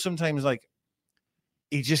just feel sometimes like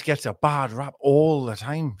he just gets a bad rap all the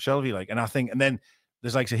time, Shelby, like, and then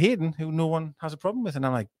there's like Hayden, who no one has a problem with, and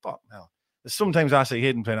I'm like, fuck hell. Sometimes I say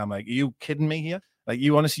Hayden playing, I'm like, are you kidding me here? Like,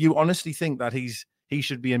 you honestly think that he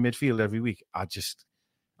should be in midfield every week? I just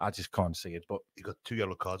can't see it. But he got 2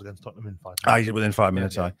 yellow cards against Tottenham in 5 minutes. I did within 5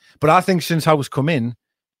 minutes. Yeah. But I think since Howe's come in,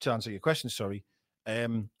 to answer your question, sorry,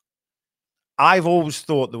 I've always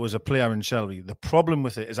thought there was a player in Shelby. The problem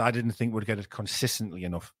with it is I didn't think we'd get it consistently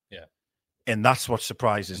enough. Yeah. And that's what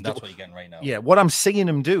surprises. And that's what you're getting right now. Yeah, what I'm seeing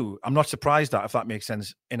him do, I'm not surprised at, if that makes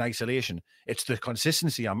sense, in isolation. It's the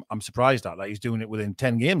consistency I'm surprised at. Like, he's doing it within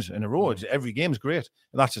 10 games in a row. Every game's great.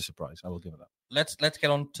 And that's a surprise. I will give it that. Let's get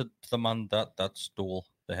on to the man that stole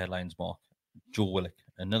the headlines, Mark. Joe Willock.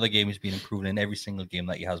 Another game he's been improving in every single game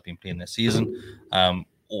that he has been playing this season.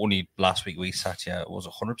 Only last week we sat here, it was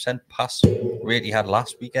 100% pass rate he had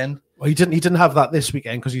last weekend. Well, he didn't have that this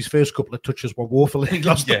weekend because his first couple of touches were woeful and he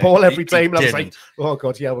lost the ball every time. And I was like, oh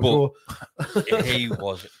God, yeah, we'll go. He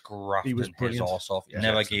was grafting his arse off. He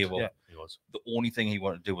never gave up. Yeah, he was. The only thing he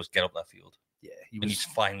wanted to do was get up that field. Yeah, he's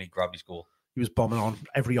finally grabbed his goal. He was bombing on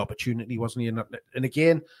every opportunity, wasn't he? And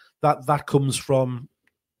again, that comes from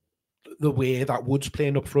the way that Wood's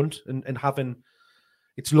playing up front and having.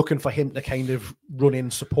 It's looking for him to kind of run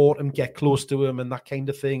in, support him, get close to him, and that kind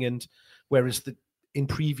of thing. And whereas in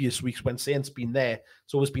previous weeks when Saint's been there,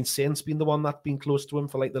 it's always been Saint's been the one that's been close to him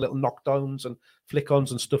for like the little knockdowns and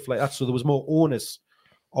flick-ons and stuff like that. So there was more onus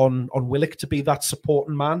on Willock to be that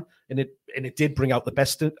supporting man, and it did bring out the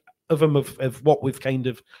best of him of what we've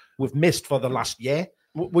missed for the last year.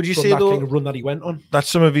 Would you from say that though kind of run that he went on? that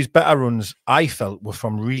some of his better runs I felt were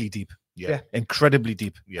from really deep, incredibly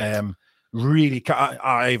deep. Yeah. Really,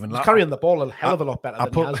 I even He's carrying the ball a hell of a lot better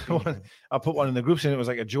than he has been. I put one in the groups and it was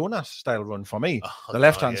like a Jonas style run for me. The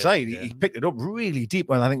left hand side, he picked it up really deep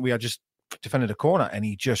when I think we had just defended a corner, and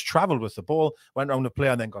he just travelled with the ball, went around the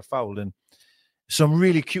player, and then got fouled. And some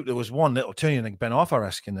really cute. There was one little turn like Ben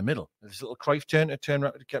Arthur-esque in the middle. This little Cruyff turn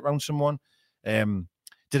to get round someone.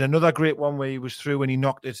 Did another great one where he was through and he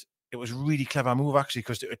knocked it. It was a really clever move actually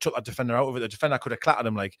because it took that defender out of it. The defender could have clattered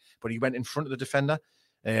him but he went in front of the defender.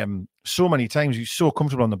 So many times he's so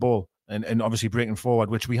comfortable on the ball and obviously breaking forward,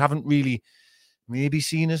 which we haven't really maybe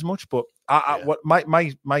seen as much. But what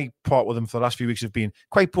my part with him for the last few weeks have been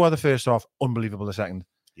quite poor the first half, unbelievable the second.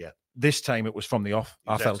 Yeah, this time it was from the off.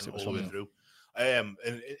 I felt it was all the way through. And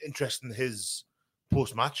interesting his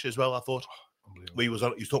post match as well. I thought he was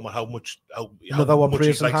talking about how much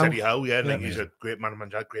he's like Eddie Howe. He's a great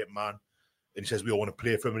manager, great man, and he says we all want to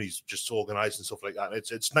play for him, and he's just organised and stuff like that. And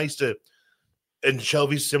it's nice to. And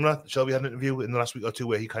Shelby's similar. Shelby had an interview in the last week or two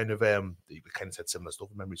where he kind of said similar stuff.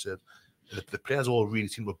 Memory serves. The players all really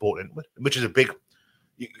seem to have bought into it, which is a big.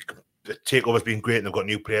 The takeover's been great, and they've got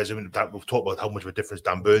new players. I mean, we've talked about how much of a difference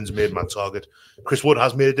Dan Burns made, man Target. Chris Wood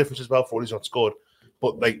has made a difference as well. For he's not scored,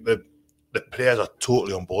 but like the players are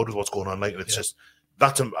totally on board with what's going on. Like, and it's just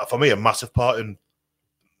that's for me a massive part in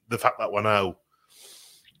the fact that we're now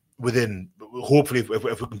within. Hopefully, if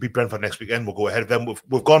we can beat Brentford next weekend, we'll go ahead of them.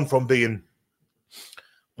 We've gone from being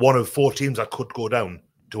one of 4 teams that could go down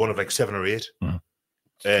to one of like 7 or 8.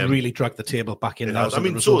 Really dragged the table back in.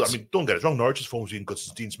 Don't get us wrong. Norwich's form's been good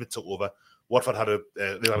since Dean Smith took over. Watford had a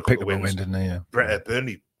couple of wins. Didn't they?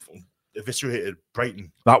 Burnley eviscerated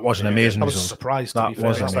Brighton. That was an amazing. That was a surprise. That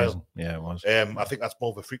was amazing. Yeah, it was. I think that's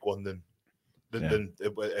more of a freak one than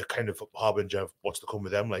a kind of harbinger of what's to come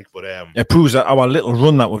with them. But it proves that our little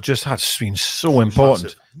run that we've just had has been so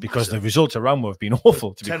important because the results around have been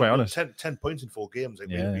awful. To be quite honest, 10 points in 4 games. I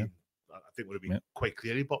think would have been quite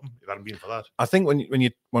clearly bottom if it hadn't been for that. I think when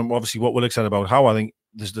obviously what Willock said about how I think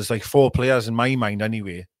there's like 4 players in my mind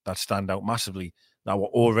anyway that stand out massively that were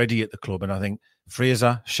already at the club, and I think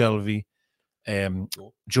Fraser, Shelby,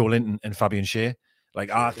 Joe Linton, and Fabian Shea. Like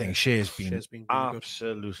I think Shea's been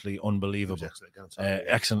absolutely unbelievable,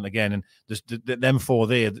 excellent again, and there's them 4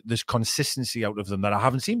 there. There's consistency out of them that I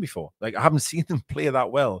haven't seen before. Like I haven't seen them play that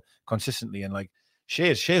well consistently, and like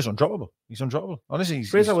Shea's undroppable. He's undroppable. Honestly,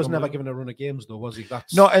 Fraser was never given a run of games though, was he?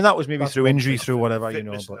 No, and that was maybe through injury, through whatever,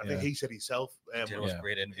 fitness, But I think he said himself. It was a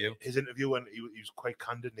great interview. His interview, when he was quite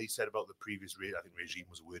candid, and he said about the previous regime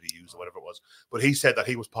was a word he used or whatever it was. But he said that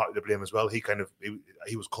he was partly to blame as well. He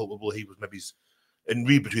he was culpable. He was maybe. And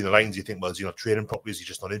read between the lines, you think, well, is he not training properly? Is he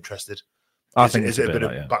just not interested? I think is it a bit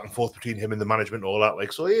of back and forth between him and the management, all that?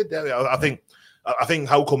 Like, so yeah, I think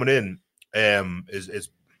how coming in is.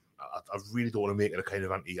 I really don't want to make it a kind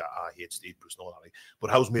of I hate Steve Bruce and all that.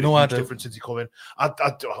 But how's made a huge difference since he come in? I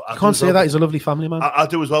can't say that he's a lovely family man. I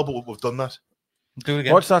do as well, but we've done that. Do it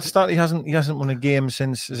again. What's that stat? He hasn't won a game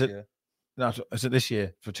since. Is it this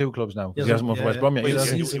year for 2 clubs now? He hasn't won for West Brom yet.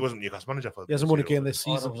 He wasn't Newcastle manager for. He hasn't won a game this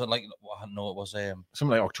season. Was it like? No, it was something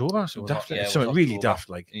like October. Something really daft.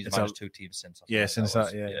 Like he's managed 2 teams since. Since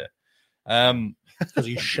that. Yeah. Because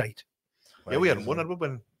he's shite. Yeah, we hadn't won it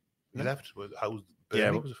when he left. How was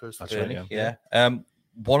the first? That's right. Yeah.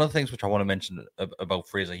 One of the things which I want to mention about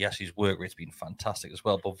Fraser, yes, his work rate's been fantastic as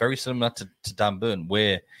well, but very similar to Dan Burn,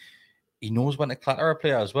 where he knows when to clatter a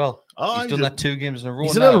player as well. He's done that 2 games in a row.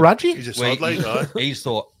 He's a little radgy. He's a sod he's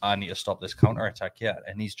thought, I need to stop this counter attack,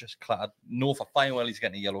 and he's just clattered. No, for fine well, he's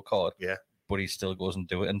getting a yellow card, but he still goes and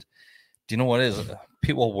do it. And do you know what it is?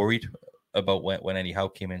 People are worried about when Eddie Howe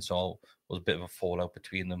came in, so it was a bit of a fallout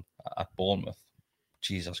between them at Bournemouth.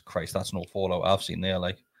 Jesus Christ, that's no fallout I've seen there.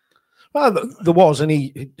 Like, well, there was,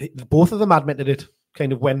 and both of them admitted it.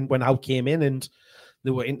 Kind of when Howe came in, and they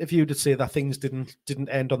were interviewed to say that things didn't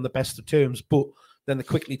end on the best of terms, but then they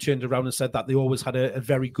quickly turned around and said that they always had a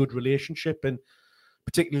very good relationship, and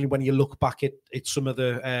particularly when you look back at some of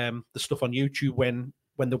the stuff on YouTube when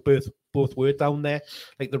they both were down there,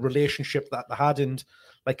 like the relationship that they had, and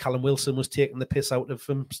like Callum Wilson was taking the piss out of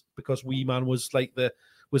him because Wee Man was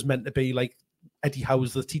meant to be like Eddie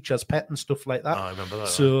Howe's the teacher's pet and stuff like that. I remember that.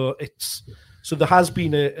 So there has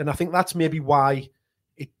been and I think that's maybe why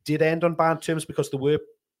it did end on bad terms, because they were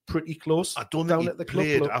pretty close. I don't think he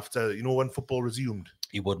played after when football resumed.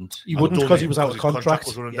 He wouldn't. He wouldn't because he was out of contract.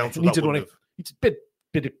 Was running down, so he did a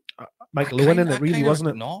bit of Michael Owen in it, really,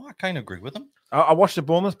 wasn't it? No, I kind of agree with him. I watched the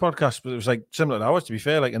Bournemouth podcast, but it was like similar to ours, to be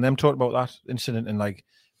fair. Like, and them talked about that incident and like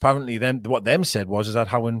apparently what them said was that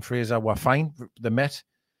Howe and Fraser were fine. They met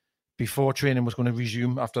before training was going to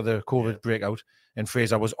resume after the COVID breakout, and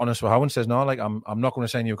Fraser was honest with Howe and says, "No, like I'm not going to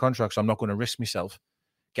sign you a contract, so I'm not going to risk myself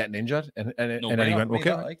getting injured." And then he went,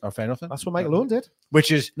 "Okay, fair enough." That's what Michael Owen did.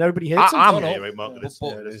 Which is and everybody hates him. Right, Mark,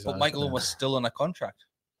 but Michael Owen was still on a contract.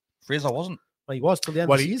 Fraser wasn't. Well, he was till the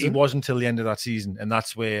end of the season. He was until the end of that season, and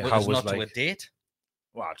that's where Howe was not like, to a date.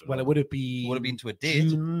 Well, it would have been to a date.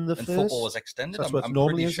 June the 1st. And football was extended. That's I'm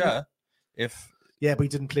pretty sure. Yeah, but he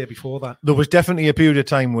didn't play before that. There was definitely a period of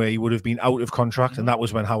time where he would have been out of contract, and that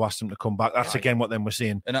was when Howe asked him to come back. That's again what them were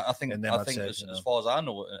saying. And I think as far as I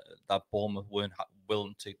know, that Bournemouth weren't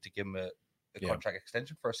willing to give him a contract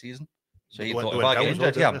extension for a season. So he thought, if I get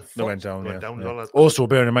injured, they went down. Also,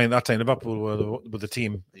 bearing in mind that time Liverpool were the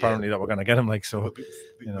team apparently that were going to get him. Like so,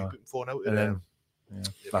 and then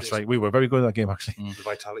that's right. We were very good at that game actually. The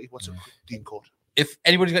vitality. What's it? Dean Court. If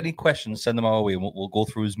anybody's got any questions, send them our way. We'll go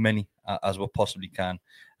through as many as we possibly can.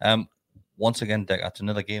 Once again, Dick, that's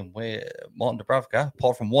another game where Martin Dubravka,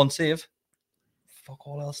 apart from one save, fuck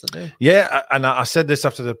all else to do. Yeah, and I said this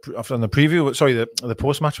after the preview. Sorry, the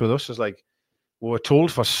post match with us is like we were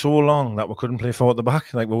told for so long that we couldn't play 4 at the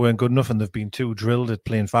back, like we weren't good enough, and they've been too drilled at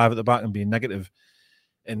playing 5 at the back and being negative.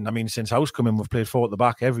 And I mean, since House come in, we've played 4 at the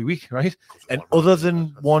back every week, right? And other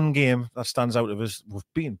than one game that stands out of us, we've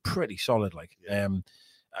been pretty solid. Like, and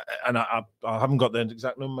I haven't got the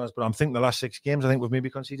exact numbers, but I'm thinking the last 6 games, I think we've maybe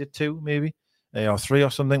conceded 2, maybe or 3 or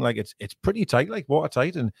something. Like it's pretty tight, like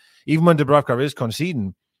watertight. And even when Dubravka is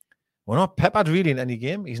conceding, we're not peppered really in any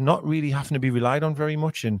game. He's not really having to be relied on very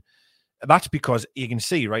much, and that's because you can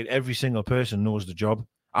see, right? Every single person knows the job.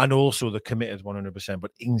 And also they're committed 100%.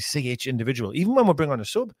 But you can see each individual, even when we bring on a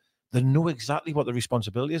sub, they know exactly what the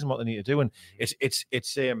responsibility is and what they need to do. And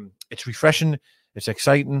it's refreshing, it's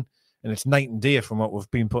exciting, and it's night and day from what we've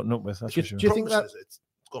been putting up with. That's do you think that?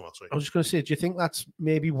 I was just going to say, do you think that's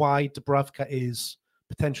maybe why Dubravka is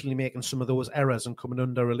potentially making some of those errors and coming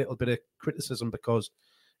under a little bit of criticism because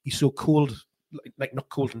he's so cold, like not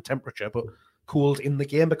cold in temperature, but cold in the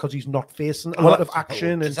game because he's not facing a lot of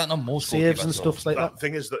action and saves and stuff like that. The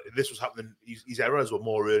thing is that this was happening. His errors were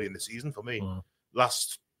more early in the season for me.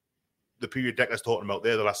 The period Declan's talking about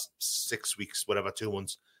there, the last 6 weeks, whatever, 2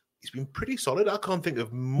 months, he's been pretty solid. I can't think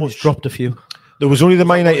of much. He's dropped a few. There was only the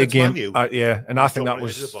Man United game, and I think that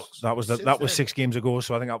was 6 games ago.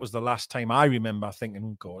 So I think that was the last time I remember thinking,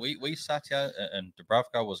 "Oh God." We sat here and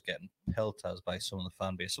Dubravka was getting pelters by some of the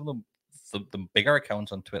fan base. Some of them. The bigger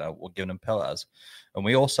accounts on Twitter were giving him pelters, and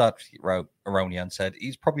we all sat around here and said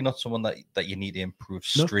he's probably not someone that you need to improve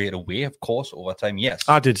straight away. Of course, over time, yes,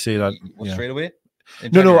 I did say that straight away.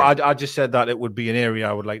 No, I just said that it would be an area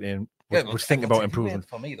I would like to would think about improving,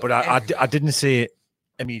 but I didn't say it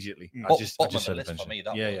immediately. I just said it for me.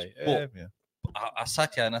 I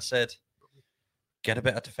sat here and I said, get a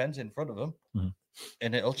bit of defense in front of him. Mm-hmm.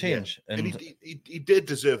 And it'll change. Yeah. And he did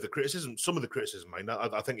deserve the criticism. Some of the criticism,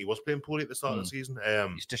 I think he was playing poorly at the start of the season.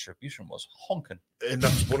 His distribution was honking, and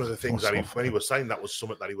that's one of the things that when he was signed, that was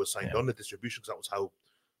something that he was signed on the distribution because that was how.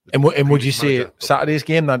 And would you say Saturday's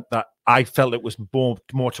game that I felt it was more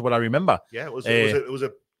to what I remember? Yeah, it was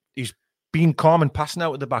a. He's been calm and passing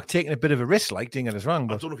out at the back, taking a bit of a risk, like doing it as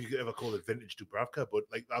wrong. I don't know if you could ever call it vintage Dubravka, but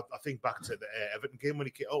like I think back to the Everton game when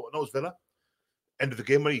he came. Oh, no, it was Villa. End of the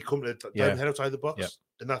game when he come to down head outside the box,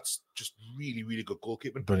 and that's just really, really good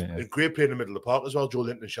goalkeeping. Brilliant, and great play in the middle of the park as well. Joe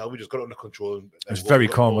Linton and Shelby just got it under control. And it was very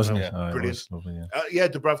calm, wasn't it? Brilliant. It was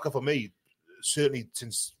Dubravka for me, certainly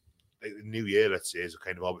since the new year, let's say, is a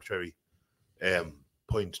kind of arbitrary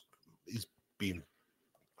point. He's been,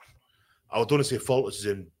 I don't want to say faultless as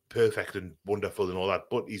in perfect and wonderful and all that,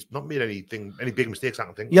 but he's not made any big mistakes. I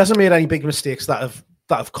don't think he hasn't made any big mistakes that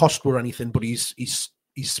have cost or anything, but he's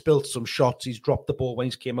spilt some shots. He's dropped the ball when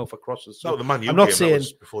he's came out for crosses. So the Man U I'm not game, saying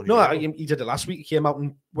he did it last week. He came out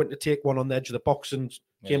and went to take one on the edge of the box and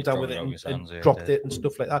came down with it and dropped it and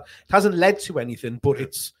stuff like that. It hasn't led to anything, but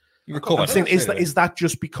it's. I'm saying, is that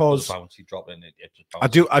just because I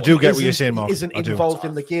do get what you're saying, Mark. He isn't involved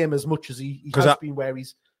in the game as much as he has been, where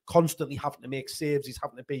he's constantly having to make saves. He's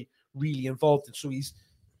having to be really involved, and so his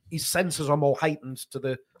senses are more heightened to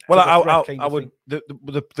the. Well, I would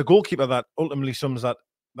the goalkeeper that ultimately sums that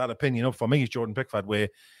opinion up for me is Jordan Pickford, where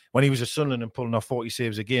when he was at Sunderland and pulling off 40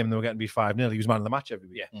 saves a game, they were getting to be 5-0. He was man of the match every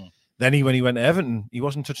week. Yeah. Then when he went to Everton, he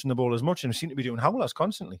wasn't touching the ball as much and seemed to be doing howlers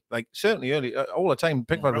constantly. Like certainly early, all the time,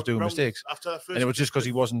 Pickford was doing mistakes, and it was just because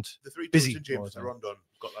he wasn't busy. James to Rondon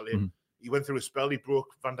got that late. He went through a spell. He broke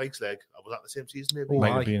Van Dijk's leg. Was that the same season? Maybe.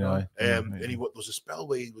 Might have been. And there was a spell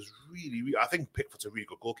where he was really. I think Pickford's a really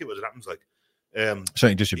good goalkeeper. As it happens, like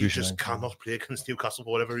Certainly distribution. He just cannot play against Newcastle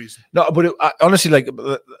for whatever reason. No, but honestly, like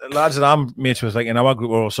the lads that I'm mates with, like in our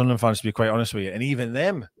group, we're all Sunderland fans, to be quite honest with you, and even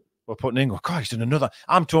them were putting in, God, he's done another.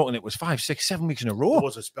 I'm talking, it was 5, 6, 7 weeks in a row There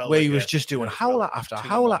was a spell where like, he was just doing howler after Two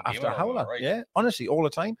howler in one after game, howler. right? Yeah, honestly, all the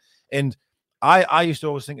time. And I used to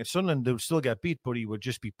always think at Sunderland they would still get beat, but he would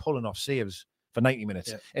just be pulling off saves for 90 minutes.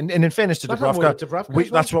 Yeah. And in fairness to Dubravka,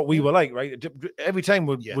 that's what we were like, right? Every time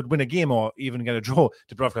we'd win a game or even get a draw,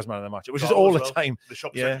 Dubravka's man of the match. It was just all the time. The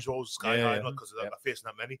shop percentage was sky high, not because they're facing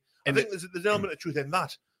that many. I think there's an element of truth in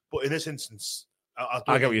that. But in this instance,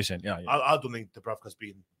 I get what you're saying. Yeah. I don't think Dubravka's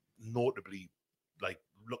been notably like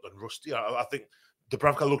looking rusty. I think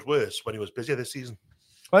Dubravka looked worse when he was busier this season.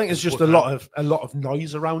 I think it's just a lot of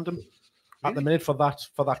noise around him at the minute for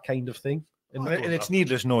that kind of thing. And it's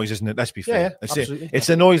needless noise, isn't it? Let's be fair. Yeah, absolutely. It's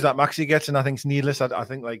the noise that Maxi gets, and I think it's needless. I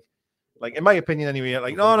think, like in my opinion, anyway.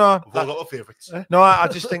 Like, no. We've all got our favourites. No, I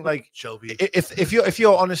just think like Shelby. If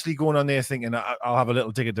you're honestly going on there thinking I'll have a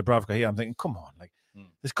little dig at Dubravka here, I'm thinking, come on, like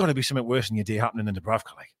there's got to be something worse in your day happening than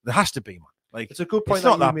Dubravka. Like there has to be, man. Like it's a good point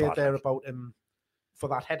that you made there about him for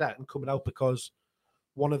that header and coming out, because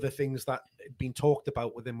one of the things that had been talked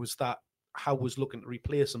about with him was that Howe was looking to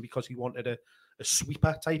replace him because he wanted a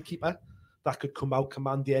sweeper type keeper that could come out,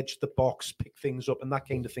 command the edge of the box, pick things up, and that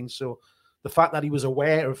kind of thing. So the fact that he was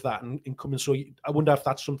aware of that and coming, so I wonder if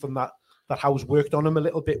that's something that Howe's worked on him a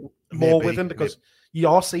little bit more with him, because you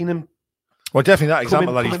are seeing him. Well, definitely that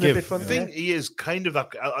example that he's given. I think he is kind of that.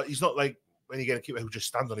 He's not like when you get a keeper who just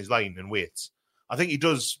stands on his line and waits. I think he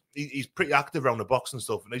does. He's pretty active around the box and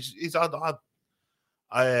stuff, and he's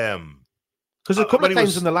because a couple of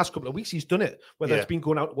times in the last couple of weeks he's done it, whether it's been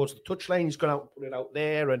going out towards the touchline, he's gone out and put it out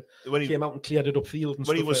there, and when he came out and cleared it upfield. And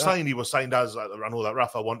when he was signed, he was signed as, I know that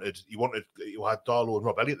Rafa wanted. He had Darlow and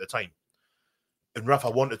Rob Elliott at the time, and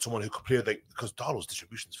Rafa wanted someone who could play because Darlow's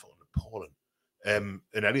distribution's fallen appalling, and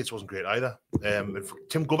Elliott's wasn't great either. Go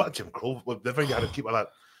back to Tim Krul. They've already had a keeper like.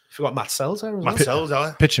 You forgot Matt Sells there as well. Matt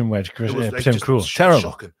Sells, pitching wedge, Chris. Tim Krul,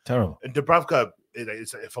 terrible. And Dubravka.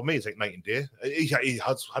 For me, it's like night and day. He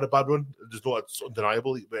has had a bad run. It's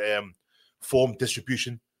undeniable. Form,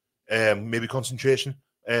 distribution, maybe concentration.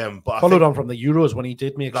 But followed on from the Euros when he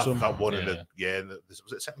did make that some. That one was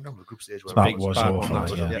it second round of the group stage? That was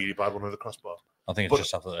a really bad one of the crossbar. I think it's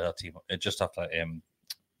just after that team. Just after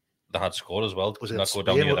they had scored as well. Was it not go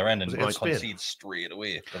down the other end and concede straight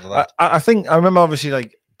away? I think I remember obviously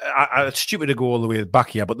like. It's stupid to go all the way back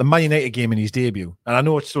here, but the Man United game in his debut, and I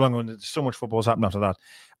know it's so long on, so much football's happened after that.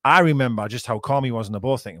 I remember just how calm he was in the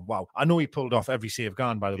ball, thinking, wow, I know he pulled off every save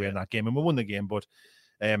gone, by the way, in that game, and we won the game, but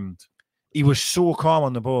he was so calm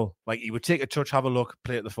on the ball. Like, he would take a touch, have a look,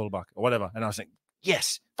 play at the fullback, or whatever, and I was thinking,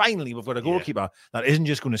 yes, finally, we've got a goalkeeper that isn't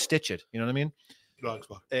just going to stitch it, you know what I mean?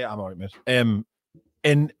 I'm all right, mate.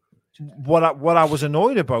 And what I was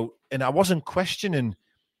annoyed about, and I wasn't questioning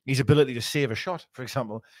his ability to save a shot, for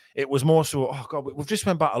example. It was more so, oh God, we've just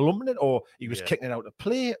went back to lumping it, or he was kicking it out to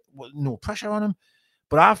play, no pressure on him.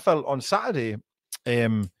 But I felt on Saturday,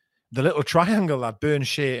 the little triangle that Burn,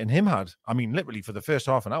 Shea and him had, I mean, literally for the first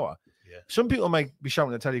half an hour, some people might be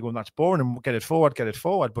shouting at the telly going, that's boring, and get it forward.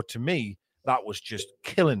 But to me, that was just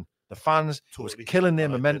killing the fans. Totally. It was killing their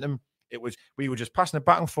momentum. We were just passing it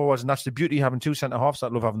back and forwards, and that's the beauty of having two centre-halves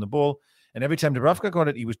that love having the ball. And every time Dubravka got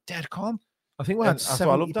it, he was dead calm. I think we had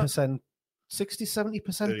 70%,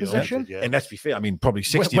 60-70% possession. And let's be fair, I mean, probably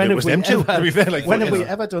 60 when it was them too. To be fair, like, when have we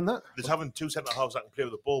ever done that? There's having two centre halves that can play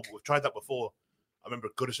with the ball, but we've tried that before. I remember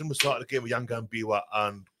Goodison was starting the game with Yanga and Biwa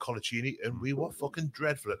and Colaccini, and we were fucking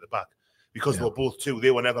dreadful at the back because they were both two.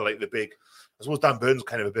 They were never like the big. I suppose Dan Burns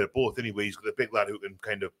kind of a bit of both anyway. He's got a big lad who can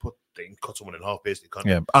kind of cut someone in half, basically.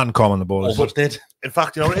 Yeah, and calm on the ball. Almost did. In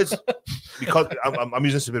fact, you know what it is? Because I'm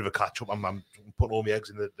using this as a bit of a catch up. I'm putting all my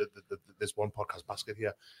eggs in this one podcast basket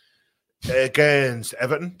here. Against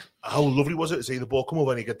Everton, how lovely was it to see the ball come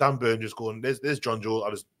over and you get Dan Burns just going, there's John Joe,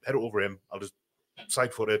 I'll just head it over him, I'll just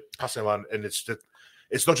side foot it, pass him on, and it's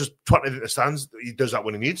not just twatting it in the stands. He does that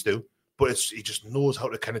when he needs to. But he just knows how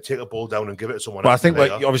to kind of take a ball down and give it to someone. But I think,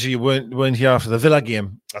 like, obviously, you weren't here after the Villa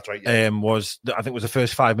game. That's right. Yeah. I think it was the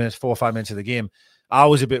first 4 or 5 minutes of the game. I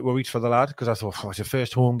was a bit worried for the lad because I thought, it's a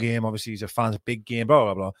first home game. Obviously, he's a fan's big game. Blah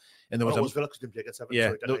blah blah. And there was Villa didn't play against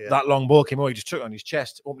Everton. That long ball came over. He just took it on his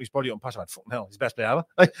chest, opened his body up, and passed it. Fucking hell, he's the best player ever.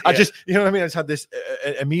 Like, I just, you know what I mean? I just had this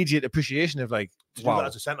immediate appreciation of like, wow,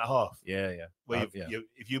 as a centre half. Yeah. Where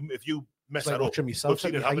if you mess that up, watching myself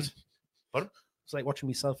at the height. Pardon? It's like watching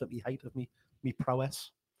myself at the height of me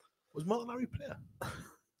prowess. Was Martinelli player?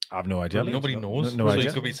 I have no idea. Nobody knows. No idea.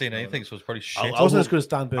 He could be saying anything, so it's probably shit. It wasn't as good as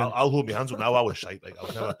Dan Burn. I'll hold my hands up now. I was shite. Like,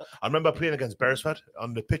 I remember playing against Beresford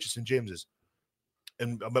on the pitch at St James's.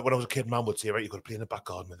 And when I was a kid, Mum would say, right, you've got to play in the back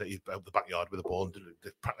garden, out the backyard with a ball.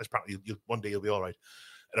 And practice, one day you'll be all right.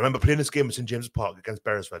 And I remember playing this game at St. James's Park against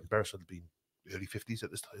Beresford. Beresford had been early 50s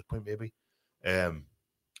at this point, maybe. And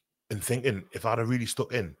thinking, if I'd have really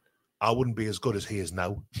stuck in, I wouldn't be as good as he is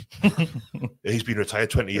now. He's been retired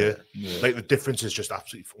 20 years. Yeah. Like, the difference is just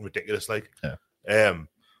absolutely ridiculous. Like,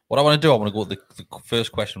 what I want to do, I want to go with the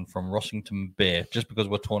first question from Rossington Bay, just because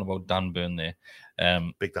we're talking about Dan Burn there.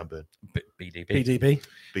 Big Dan Burn. BDB.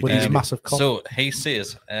 With his massive cop. So he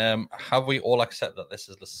says, have we all accepted that this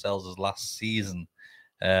is Lascelles' last season?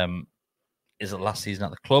 Is it last season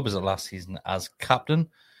at the club? Is it last season as captain?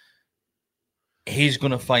 He's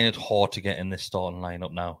going to find it hard to get in this starting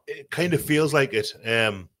lineup now. It kind of feels like it.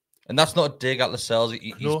 And that's not a dig at Lascelles.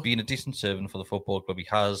 He's been a decent servant for the football club. He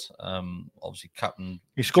has, obviously, captain.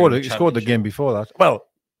 He scored the game before that. Well,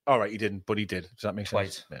 all right, he didn't, but he did. Does that make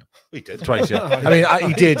sense? Twice. Yeah. He did. Twice, yeah. I mean,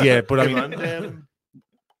 he did, yeah, but I mean...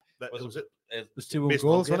 was it? There's 2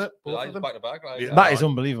 goals, wasn't it? Both back to back. That is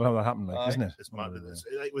unbelievable how that happened, isn't it? It's mad. It's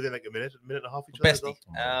like within like a minute and a half each other.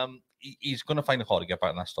 Well. He's going to find it hard to get back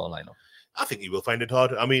in that starting lineup. I think he will find it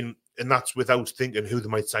hard. I mean, and that's without thinking who they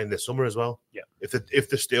might sign this summer as well. Yeah. If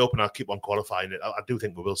they stay up and I'll keep on qualifying it, I do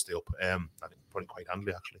think we will stay up. I think probably quite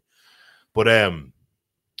handily actually. But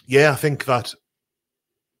I think that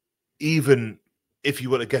even if you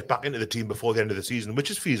were to get back into the team before the end of the season, which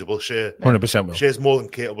is feasible, 100% will. Shea's more than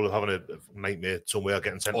capable of having a nightmare somewhere,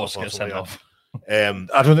 getting sent off. I don't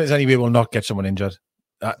think there's any way we'll not get someone injured.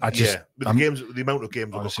 With the amount of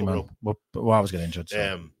games we've got up. Well, I was getting injured.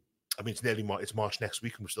 So. I mean, it's March next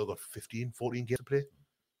week, and we've still got 14 games to play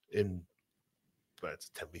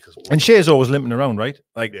it's 10 weeks. And Shea's always limping around, right?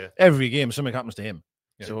 Like every game, something happens to him.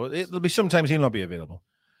 Yeah. So there'll be sometimes he'll not be available.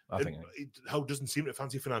 I think. How doesn't seem to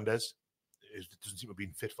fancy Fernandez. It doesn't seem to have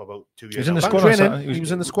been fit for about 2 years. He was in the squad. He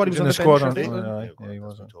was in the squad. He was in the squad. Yeah, he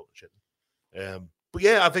was. But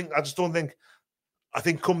yeah, I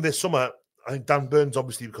think come this summer, I think Dan Burns,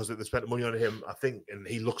 obviously, because they spent money on him, I think, and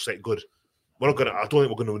he looks like good. I don't think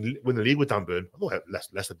we're going to win the league with Dan Burn. Although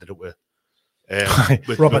Leicester did it with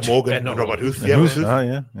Robert Morgan and Robert Huth.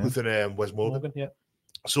 Huth and Wes Morgan. Yeah.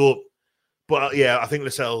 So, but I think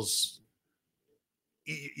Lascelles,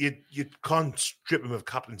 you can't strip him of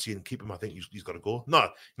captaincy and keep him. I think he's got to go. No,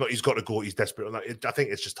 he's got to go. He's desperate. I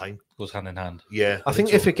think it's just time. Goes hand in hand. Yeah. I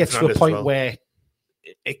think if it gets to a point where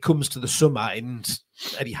it comes to the summer and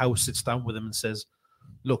Eddie Howe sits down with him and says,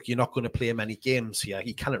 look, you're not going to play many games here.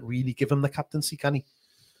 He cannot really give him the captaincy, can he?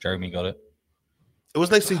 Jeremy got it. It was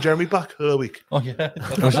nice seeing Jeremy back the other week. Oh, yeah.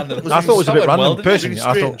 I thought it was a bit random, personally.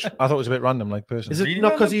 I thought it was a bit random, personally. Is it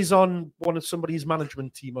not because he's on one of somebody's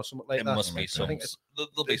management team or something like that? It must be some.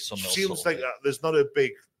 There'll be some. It seems like there's not a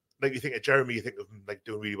big... Like, you think of Jeremy, you think of him like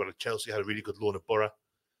doing really well at Chelsea, had a really good loan at Borough.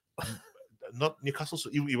 Not Newcastle. So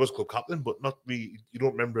he was club captain, but not really... You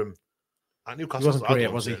don't remember him at Newcastle. He wasn't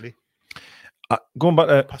great, was he? Going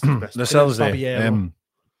back to Lascelles there,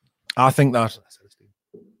 I think that...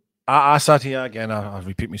 I sat here again. I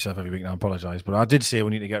repeat myself every week now. I apologise, but I did say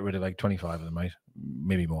we need to get rid of like 25 of them, right?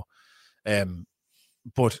 Maybe more.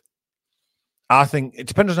 But I think it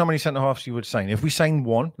depends on how many centre halves you would sign. If we sign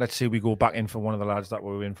one, let's say we go back in for one of the lads that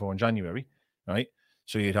we were in for in January, right?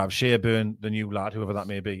 So you'd have Shea Byrne, the new lad, whoever that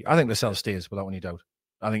may be. I think Lascelles stays without any doubt.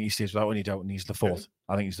 I think he stays without any doubt, and he's the fourth.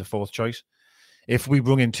 I think he's the fourth choice. If we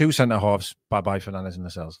bring in 2 centre halves, bye Fernandez and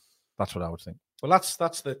Lascelles. That's what I would think. Well, that's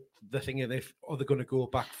the thing. If are they going to go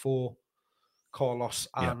back for Carlos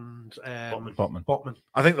and Botman?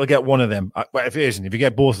 I think they'll get one of them. But if it isn't, if you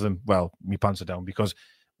get both of them, well, my pants are down, because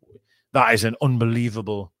that is an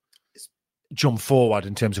unbelievable jump forward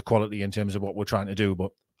in terms of quality, in terms of what we're trying to do. But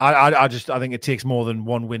I think it takes more than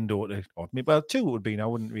one window well, 2 would be now,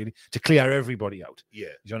 wouldn't really, to clear everybody out. Yeah,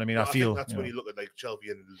 you know what I mean. Well, I feel that's when you look at like Shelby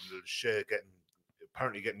and Shea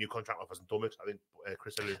apparently getting new contract offers and Dummett. I think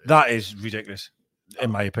Chris. That is ridiculous, in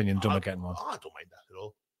my opinion. Dummett getting one. I don't mind that at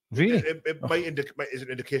all. Really? It might is an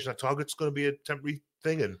indication that Target's going to be a temporary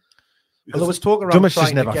thing, and there was talk around Dummett's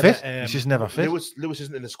just never fit. He's just never fit. Lewis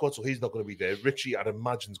isn't in the squad, so he's not going to be there. Richie, I'd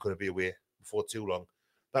imagine, is going to be away before too long.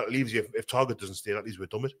 That leaves you, if Target doesn't stay, that leaves you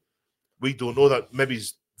with Dummett. We don't know that. Maybe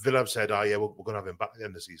Villa have said, we're going to have him back at the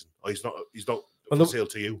end of the season. Or he's not for sale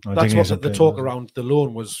to you. That's what the talk around the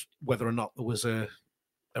loan was, whether or not there was a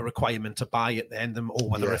requirement to buy at the end of them, or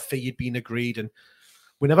whether a fee had been agreed. And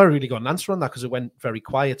we never really got an answer on that because it went very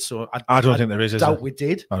quiet. So I don't think there is. Doubt we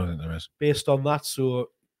did. I don't think there is. Based on that,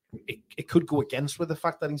 so it could go against with the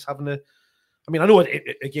fact that he's having a... I mean, I know,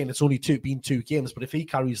 again, it's only been 2 games, but if he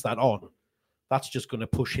carries that on, that's just going to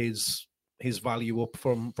push his value up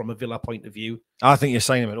from a Villa point of view. I think you're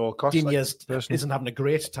signing him at all costs. Digne isn't having a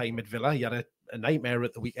great time at Villa. He had a a nightmare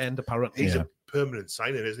at the weekend, apparently. He's a permanent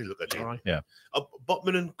signing, isn't he? Look at him. Right. Yeah.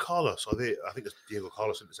 Botman and Carlos, are they? I think it's Diego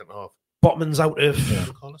Carlos in the centre half. Botman's out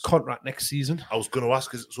of Carlos? contract next season. I was going to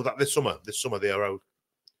ask, so that this summer they are out.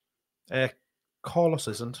 Carlos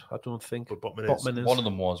isn't, I don't think. But Botman is. One of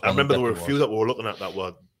them was. I remember there were a few that we were looking at that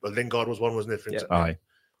were. Well, Lingard was one, wasn't it? Yeah. Aye.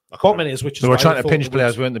 Botman is, which is They were why I trying to thought pinch we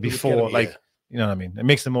players, would- weren't they, we would before? get him. Like, you know what I mean? It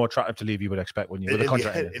makes them more attractive to leave, you would expect, wouldn't you? With a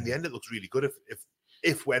contract. In the end, it looks really good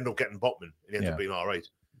if we end up getting Botman and he ends up being all right.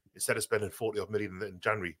 Instead of spending 40 million in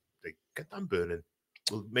January, they get them burning.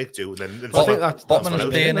 We'll make do. And then I think that's Botman what is I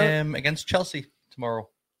playing think. against Chelsea tomorrow.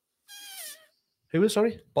 Who is,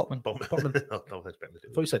 sorry? Botman. Botman. I was expecting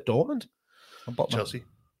I thought you said Dortmund. Chelsea.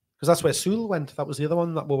 Because that's where Sewell went. That was the other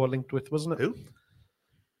one that we were linked with, wasn't it? Who?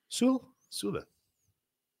 Sewell. Sula.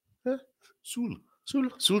 Yeah. Sewell. Sewell.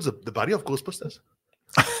 Sewell's the baddie of Ghostbusters.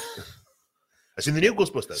 I've seen the new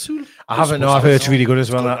Ghostbusters. Sewell. I haven't. No, I've heard it's really good as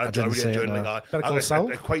well. I I didn't really say enjoyed it. it. No. Better Call I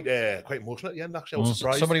Saul. quite emotional at the end, actually. I was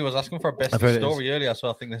surprised. Somebody was asking for a I've bestie heard it story earlier, so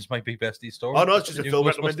I think this might be bestie story. Oh no, it's just a New film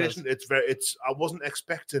Ghostbusters. recommendation. I wasn't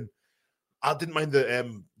expecting. I didn't mind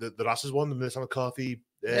the Rasses one, the Melissa McCarthy.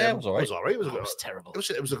 Yeah, it was all right. It was all right. It was terrible.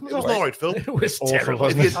 It was an all right film. It was Awful, terrible.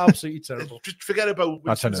 wasn't it? Absolutely terrible. Just forget about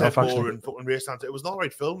That's Winston enough, Sedmore actually. and fucking Ray Stantz. It was an all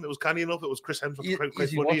right film. It was canny enough. It was Chris Hemsworth. quite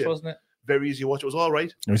Easy funny watch, and wasn't it? very easy to watch. It was all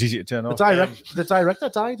right. It was easy to turn The, off. the director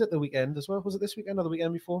died at the weekend as well. Was it this weekend or the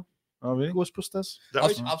weekend before? Oh, really? Ghostbusters. That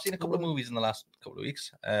I've, right? I've seen a couple of movies in the last couple of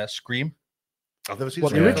weeks. Scream. I've never seen What,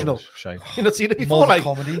 the Scream. original? Shame. You not seen it before? More Like,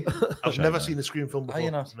 comedy. I've never seen a Scream film before. you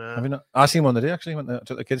not? Nah. Have you not? I seen one today actually.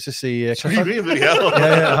 Took the kids to see. Scream, really? Hell.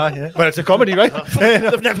 yeah. But it's a comedy, right?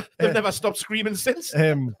 they've never stopped screaming since.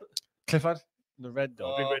 Clifford, the Red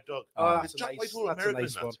Dog. Big Red Dog. that's It's Jack nice. Whitehall That's a American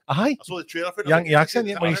nice in one. that. Aye, I saw the trailer for it. Yankee accent.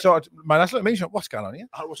 Yeah, when he started, my last little mention, what's going on here?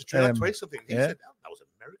 I watched the trailer Um, twice. I think he yeah. said that was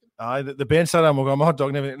American. Aye, the Ben said, I'm going, my hot dog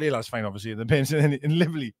and everything. Leila's fine, obviously. The Ben said, and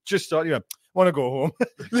literally just started, he went, want to go home.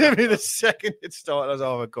 Literally the second it started, I was,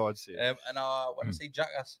 oh, for God's sake. And I went to see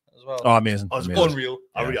Jackass as well. Oh, amazing. Oh, it's amazing. Unreal.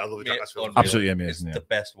 I love the Jackass film. Unreal. Absolutely amazing, It's yeah. the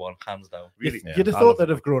best one, hands down. Really. Yeah. You'd have I thought love they'd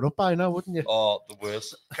have grown up by now, wouldn't you? Oh, the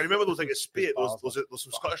worst. Can you remember there was like a spit? There was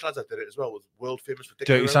some Scottish lads that did it as well. It was world famous for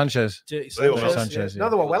Dirty Sanchez. Dirty They were Sanchez, Sanchez, No, yeah.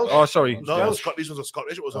 they were Welsh. Oh, sorry. No, these ones are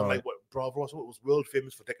Scottish. It was on Oh. like what, Bravo or something. It was world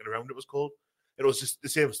famous for dicking around. It was called. It was just the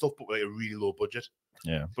same stuff, but like a really low budget.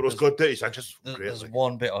 Yeah. But it was good. Dirty Sanchez was great. There's Like.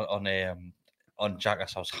 one bit on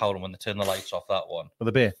Jackass. I was howling when they turned the lights off. That one, With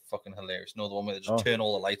the beer. fucking hilarious. No, the one where they just Oh. turn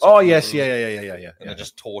all the lights. Oh, off in the yes. room Yeah. And they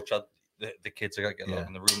just torture the kids that get Yeah. locked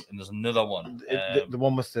in the room. And there's another one. The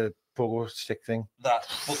one with the pogo stick thing. But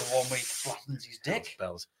the one where he flattens his dick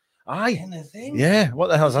Bells. Aye. in the thing. Yeah. What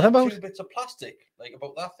the hell's that about? 2 bits of plastic, like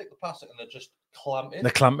about that thick of plastic, and they just clamp it.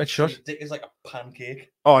 The clamp it So shut. his dick is like a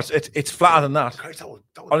pancake. Oh, it's flatter than that. Christ, that was-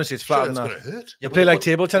 Honestly, it's flatter than Sure, that. that's gonna hurt. You but play like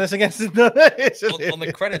table tennis against it. It's on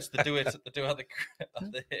the credits, they do it at the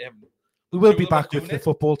We will two be of them back with doing the it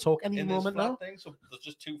football talk any in this moment flat now. thing. So there's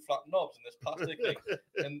just 2 flat knobs and this plastic thing,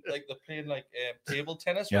 and like they're playing like table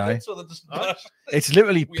tennis Yeah, with aye. it. So they're just It's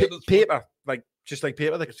literally Weird as paper, like just like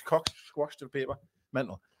paper, like it's cocked, squashed to paper.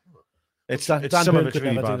 Mental. It's Dan some of Burn it's could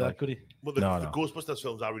really never do bad. that, Like. could he? But No. the Ghostbusters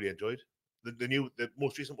films I really enjoed. The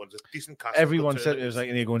most recent ones, a decent cast. Everyone good said it was like,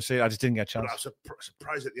 and you go and see it. I just didn't get a But I chance. was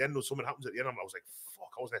surprised at the end. When something happens at the end, I was like,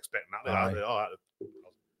 "Fuck!" I wasn't expecting that. Aye. Like,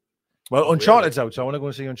 Well, Oh, Uncharted's out, so I want to go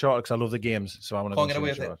and see Uncharted because I love the games. So I want to go can't and get see away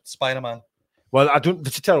with Uncharted. it. Spider-Man. Well, I don't.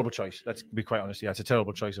 It's a terrible choice. Let's be quite honest. Yeah, it's a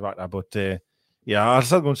terrible choice of actor. But yeah, I'll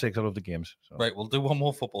still go and say because I love the games. So. Right, we'll do one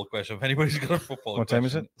more football question. If anybody's got a football What question, time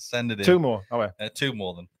is it? send it in. 2 more. Oh, yeah. 2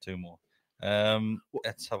 more.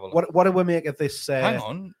 Let's have a look. What do we make of this? Hang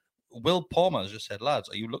on. Will Palmer has just said, lads,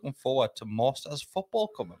 are you looking forward to Masters football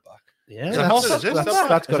coming back? Yeah, Is that Masters, is it? that's Is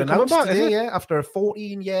got it coming announced back, is today, it? yeah, after a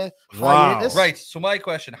 14-year Wow. hiatus. Right. So my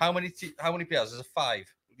question: how many players? Is it 5?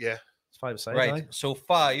 yeah. It's 5 aside, Right. aye. So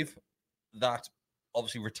 5 that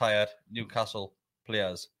obviously retired Newcastle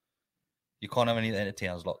players. You can't have any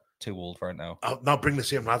entertainers. Lot too old for it now. I'll now bring the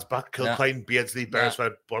same lads back: Kilcline, Beardsley,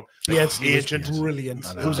 Beresford, Beardsley was Ancient. brilliant.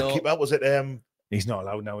 I know. Who's the No. keeper? Was it? He's not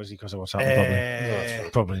allowed now, is he? Because of what's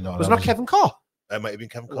happened. Probably not. Was allowed, not is Kevin Carr? It might have been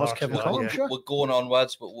Kevin It was Carr. Kevin actually, Carr, yeah. I'm sure. We're going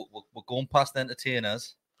onwards, but we're going past the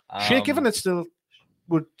entertainers. Shea Given it still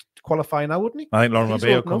would qualify now, wouldn't he? I think Lauren He's Robert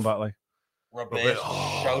will old come enough. back. Like Robert,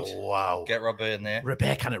 shout, wow. get Robert in there.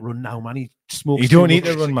 Rebecca can't run now, man. He smokes. you don't too need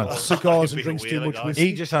much to run, man. cigars and He's drinks been too away, much like, whiskey.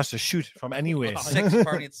 He just has to shoot from anywhere. 6.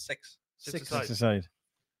 Apparently, it's 6. Six aside. Aside.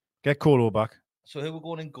 Get Colo back. So who we're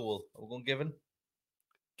going in goal? Are we going Given?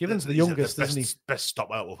 Given's the He's youngest, best, isn't he? Best stop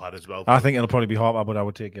out we've had as well. I think it'll probably be Harper, but I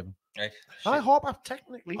would take him. Right. I hope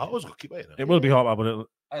technically. I was going to keep it. It will be Harper, but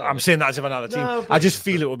I I'm saying that as if another team. No, I but- just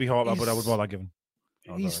feel it will be Harper, but I would rather give him.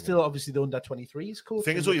 He's still obviously the under-23s coach.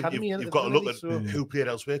 Thing is, in the you've academy, got to look at so- who played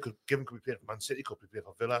elsewhere. Could be playing for Man City, could be playing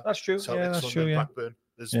for Villa. That's true. Celtic, That's Sunderland, true. Yeah. Blackburn.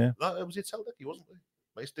 There's, was it Celtic? He wasn't.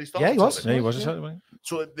 Did he start Yeah, at he was. Celtic? Yeah, he was a Yeah. Celtic, right?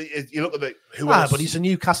 So you look at who else? but he's a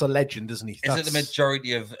Newcastle legend, isn't he? Is it the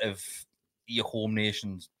majority of your home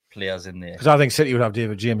nations players in there? Because I think City would have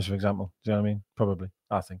David James, for example. Do you know what I mean? Probably.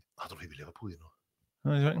 I think. I don't think Liverpool, you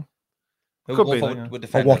know. Oh, you reckon? Who Could would be, go yeah. forward with Or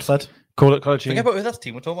defenders? Watford. Colaccini. Forget about this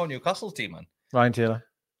team. We're talking about Newcastle's team, man. Ryan Taylor.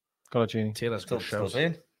 Colaccini. Taylor's Still, good still shout.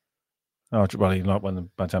 playing. Oh, well, he's not when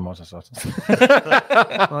by the time Martin started.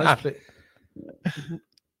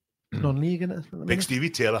 Non-league, in it? Big Stevie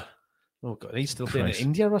Taylor. Oh, God. He's still playing in Christ.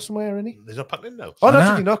 India or somewhere, isn't he? He's not packing in now. Oh, I no, know.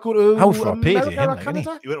 did he not go to How for a pay to America him, or like, isn't he?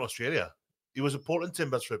 Canada? He went to Australia. He was a Portland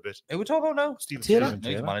Timbers for a bit. Who we talking about now? Stephen Taylor? Taylor. No,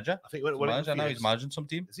 he's manager. I think he went He's to manager now. Phoenix. He's managing some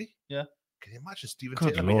team. Is he? Yeah. Can you imagine Stephen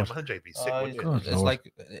Good Taylor being a Lord. manager? He'd be sick, Aye, wouldn't you? God. it's Lord.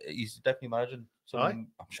 like he's definitely managing. Aye. I'm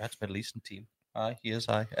sure it's a Middle Eastern team. Aye, he is.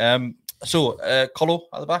 Aye. So Colo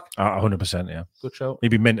at the back. 100%, yeah. Good shout. He'd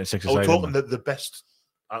be mint at 6 Oh, we're aside. talking the best.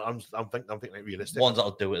 I'm thinking like realistic. Ones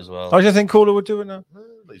that'll do it as well. How do you think Cola would do it now?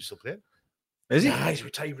 He's still playing. Is he? Yeah, he's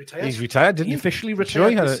retired. He's retired, didn't He he? officially Sure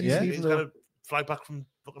he retired had this it, yeah. season, He's even going though- to fly back from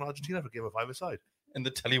fucking Argentina for Game of 5-a-side. In the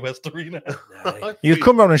Telly West Arena. He'd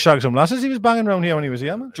come round and shag some lasses. He was banging around here when he was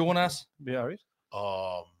here, man. Jonas. Yeah, right.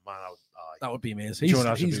 Oh man, aye. That would be amazing. Jonas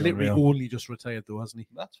would He's be literally unreal. only just retired, though, hasn't he?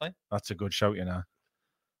 That's fine. That's a good shout, you know.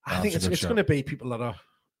 I think That's a good it's shout. going to be people that are.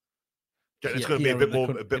 It's Yeah, going to be here a bit in the more,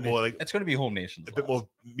 country. like It's going to be home nations. a bit more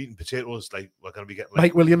meat and potatoes. Like we're going to be getting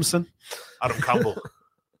Mike Williamson. Adam Campbell.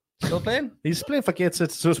 Still playing. He's playing for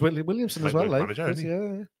Gateshead, so is Williamson as Right, well. right, Like, manager, isn't he?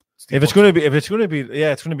 yeah. Steve If it's Watson. going to be,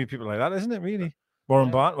 yeah, it's going to be people like that, isn't it? Really, Warren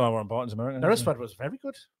Barton. Well, Warren Barton's American. isn't Beresford was very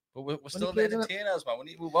good. But we're he still played in it. entertainers, man. We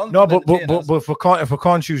need to move on. he? No, to but entertainers. if we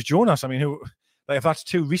can't choose Jonas, I mean, who? Like, if that's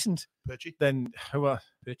too recent, Perchy. then who are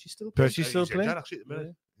Perchy's still Percy's Yeah, still he's injured, playing? actually, at the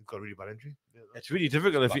minute. He's got a really bad injury. Yeah, It's really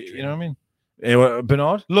difficult if Back you know what I mean.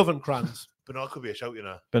 Bernard, Lovenkrands. Bernard could be a shout, you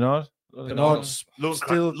know. Bernard. Bernard's Lowen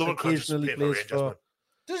still Lowen occasionally playing plays Rangers, for. man.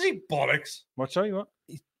 Does he bollocks? What? Sorry, what?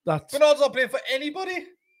 That Bernard's not playing for anybody.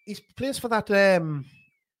 he plays for that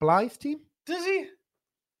Blythe team Does he?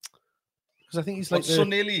 because I think he's What, like the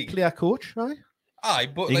Sunday League? player coach, right? Aye,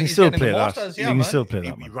 but He like can he's still getting play in the that. Masters, He yeah, can man. still play He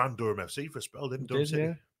that. Man. ran Durham FC for a spell, didn't Durham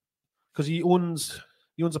City? Because he owns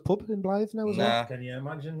a pub in Blythe now as well. Nah, Can you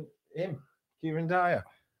imagine him, Kieran Dyer?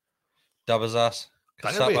 Dabbers ass.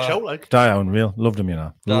 That'd be a shout, like. Dyer, unreal. Loved him, you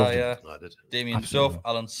know. Loved him. Dyer, No, I did. Damien Absolutely. Duff,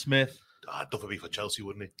 Alan Smith. Duff would be for Chelsea,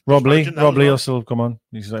 wouldn't he? Rob Lee, managing now Rob as Lee well. will still come on.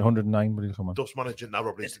 He's like 109, but he'll come on. Duff's managing now.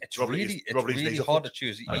 Rob Lee's It's Rob Lee's- really, Rob Lee's really knees up hard to front.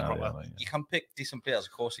 choose. You, I know, proper. yeah. you can pick decent players,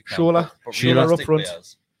 of course you can. Shola. but Shola realistic up front.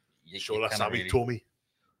 players, you Shola, cannot Sammy, really. Tommy.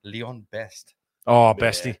 Leon Best. Oh, Yeah,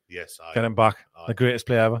 bestie. Yes, aye. Get him back. Aye. The greatest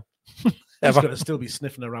player ever. He's Ever. going to still be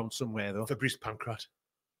sniffing around somewhere though. Fabrice Pancrat.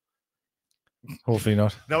 Hopefully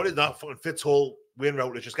not. Now it is that fucking Fitzhall, Wayne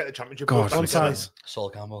Routledge, just get the championship. God, both one together. size. Saul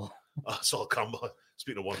Campbell. Saul Campbell.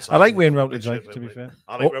 Speaking of one size. I like Wayne Routledge, Literally, like, to be fair.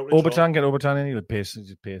 I like Routledge. Obertan, get Obertan in. He'll pace.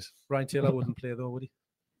 He'll pace. Ryan Taylor wouldn't play though, would he?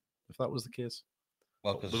 If that was the case,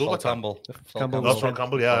 Well, because With Saul Overton. Campbell. Saul Campbell No, was Saul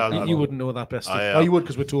Campbell, yeah. I you wouldn't know that best. I, Oh, you would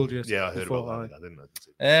because we told you. Yeah, I heard before, about aye. that.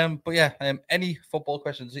 I didn't. But yeah, any football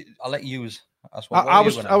questions? I'll let you use. That's I, what I you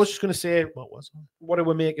was gonna I was ask? just going to say, What was it? what do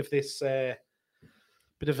we make of this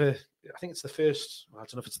bit of a? I think it's the first. I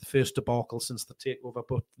don't know if it's the first debacle since the takeover,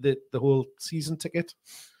 but the whole season ticket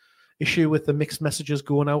issue with the mixed messages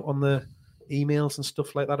going out on the emails and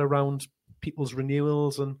stuff like that around people's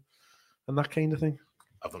renewals and that kind of thing.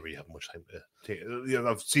 I've not really had much time to take it. Yeah,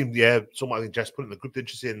 I've seen, some, I think Jess put in the group, didn't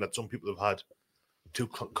you, saying that some people have had two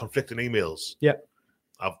conflicting emails. Yeah.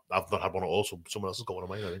 I've not had one at all, so someone else is going on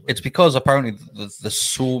mine, I think. It's because apparently there's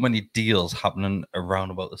so many deals happening around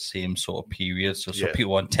about the same sort of period. So Yeah.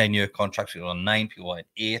 people on 10-year contracts, people on 9, people on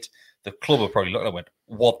 8. The club are probably looking at it and went,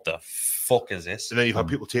 what the fuck is this? And then you've had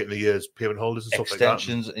people taking the year's payment holders and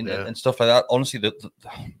Extensions stuff like that. and stuff like that. Honestly,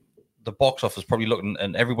 the box office probably looking,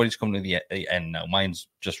 and everybody's coming to the end now. Mine's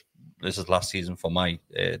just, this is last season for my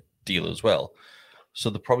deal as well. So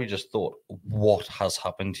they probably just thought, what has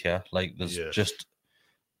happened here? Like, there's just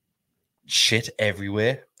shit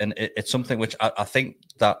everywhere. And it's something which I think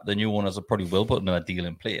that the new owners probably will put another deal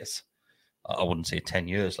in place. I wouldn't say 10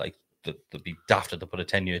 years, like, they'd be daft to put a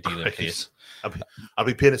 10-year deal in place. I'll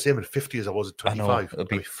be paying the same at 50 as I was at 25.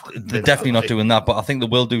 They're definitely not doing that, but I think they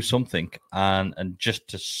will do something and just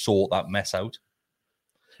to sort that mess out.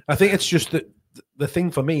 I think it's just that the thing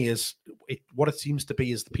for me is what it seems to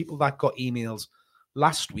be is the people that got emails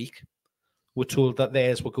last week were told that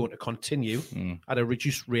theirs were going to continue at a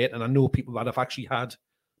reduced rate. And I know people that have actually had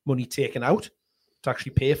money taken out to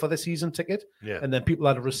actually pay for the season ticket. Yeah. And then people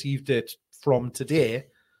that have received it from today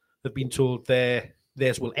have been told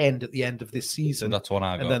theirs will end at the end of this season. That's one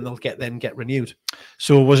I got. And then they'll get renewed.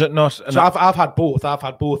 So was it not? So I've had both. I've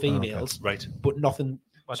had both emails, right? But nothing.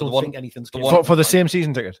 I So don't think anything's for the same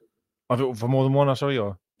season ticket. For more than one, or sorry,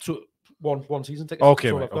 or so one season ticket.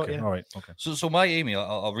 Okay, That's right, all I've got, okay, yeah. all right, okay. So my email,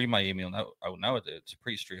 I'll read my email out now. It's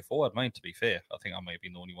pretty straightforward. Mine, to be fair, I think I might be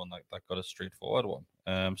the only one that got a straightforward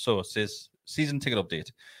one. So it says, season ticket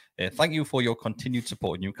update. Thank you for your continued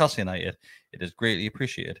support of Newcastle United. It is greatly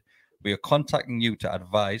appreciated. We are contacting you to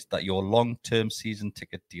advise that your long-term season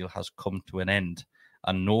ticket deal has come to an end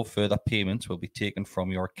and no further payments will be taken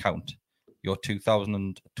from your account. Your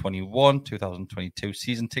 2021-2022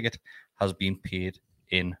 season ticket has been paid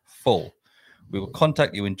in full. We will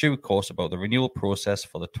contact you in due course about the renewal process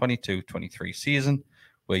for the 22-23 season,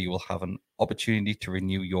 where you will have an opportunity to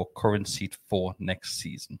renew your current seat for next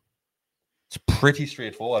season. It's pretty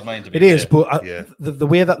straightforward, mind to be It is, fair. but the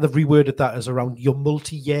way that they've reworded that is around your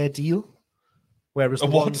multi-year deal, whereas the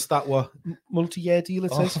ones that were multi-year deal,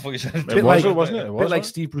 it says. I thought you said Bit like, wasn't it? It bit was, like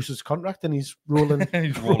Steve Bruce's contract, and he's rolling,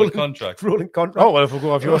 He's rolling contract. rolling contract. Oh well, if we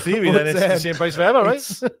go off your theory, then it's the same price forever,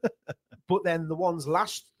 right? But then the ones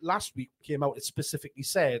last week came out, it specifically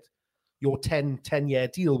said your 10-year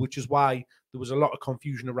deal, which is why there was a lot of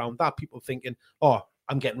confusion around that. People thinking, oh,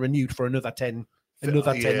 I'm getting renewed for another 10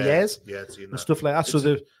 years and stuff like that.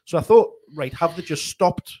 So I thought, right, have they just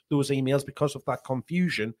stopped those emails because of that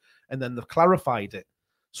confusion and then they've clarified it?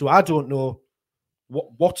 So I don't know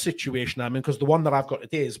what situation I'm in, because the one that I've got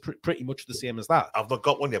today is pretty much the same as that. I've not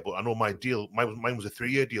got one yet, but I know my deal, mine was a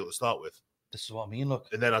 3-year deal to start with. This is what I mean, look.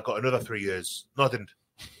 And then I got another 3 years. No, I didn't.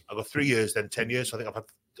 I got 3 years, then 10 years. So I think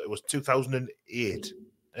it was 2008.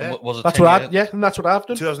 Yeah. Was it That's 10 what years? and that's what I've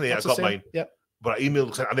done. 2008, That's I got the same. mine. Yeah. But I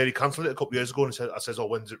emailed, I nearly cancelled it a couple of years ago, and I says, oh,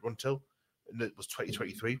 when does it run till? And it was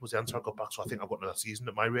 2023 was the answer I got back. So I think I've got another season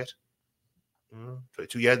at my rate.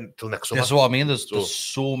 22 years until next summer. That's what I mean. There's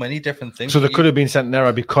so many different things. So there could have been sent an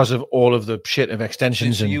error because of all of the shit of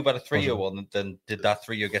extensions. So you've had a 3-year one, and then did that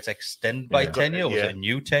 3 year get extended by 10 years? Was it a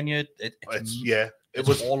new 10 year? It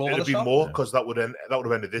was all over it'd the be shop? more because that would have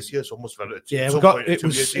ended this year. So I must have had it. Yeah, at we some got point, a it 2 year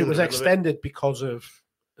was deal in the middle of it. extended because of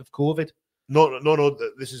COVID. No.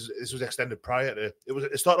 This was extended prior to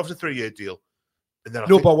it started off as a 3-year deal, and then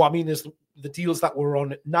But what I mean is the deals that were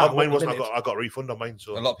on now. mine wasn't. I got a refund on mine.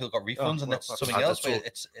 So A lot of people got refunds, and that's something else. But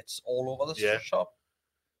it's all over the shop.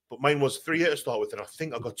 But mine was 3 years to start with, and I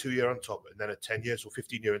think I got 2 year on top, and then a 10 years, so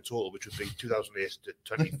 15 year in total, which would be 2008 to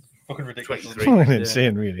 20. Fucking ridiculous. 23.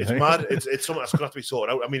 Insane, really. It's mad. It's something that's gonna have to be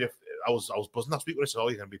sorted out. I mean, if I was buzzing last week when I said, "Oh,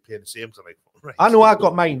 you're gonna be paying the same," so I'm like, right. I know I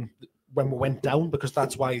got mine when we went down, because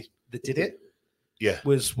that's why they did it. Yeah,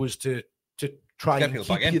 was to try Get and people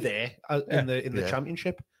keep back you in. there in the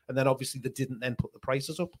championship, and then obviously they didn't then put the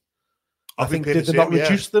prices up. I I've been think paying did the they not same,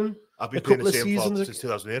 reduce them I've been a paying couple the of same seasons since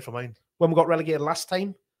 2008 for mine. when we got relegated last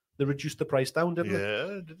time? They reduced the price down, didn't they?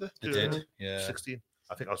 Yeah, did they? They did. Yeah. 16.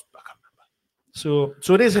 I think I can't remember. So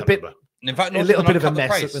it is a bit. In fact, a little bit of a mess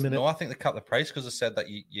price. at the minute. No, I think they capped the price because they said that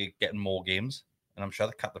you're getting more games, and I'm sure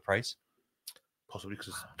they capped the price. Possibly because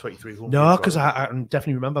it's 23. home No, games, because so- I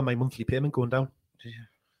definitely remember my monthly payment going down.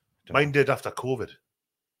 Mine did after COVID.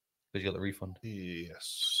 Because you got the refund.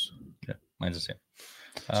 Yes. Yeah, mine's the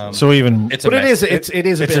same. So even, It's a mess. It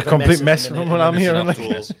is a it's bit a of complete mess mess at the from minute. what I'm It's an hearing.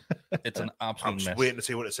 absolute- It's an I'm absolute just mess. waiting to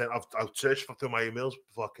see what it said. I've searched through my emails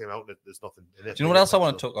before I came out, and there's nothing in it. Do you know what else I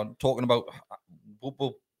want to talk on? Talking about, we're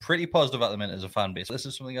pretty positive at the minute as a fan base. This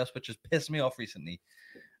is something else which has pissed me off recently.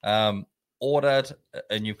 Ordered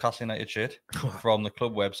a Newcastle United shirt from the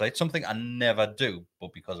club website, something I never do,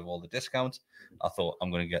 but because of all the discounts, I thought I'm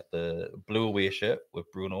going to get the blue away shirt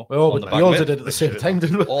with Bruno. We all on the back did of it at the same time,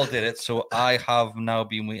 didn't we? All did it. So I have now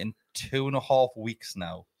been waiting 2.5 weeks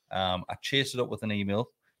now. I chased it up with an email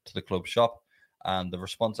to the club shop, and the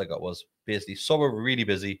response I got was basically, "So we're really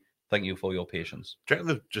busy. Thank you for your patience." Do you reckon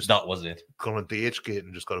they've just That was it. gone on DHgate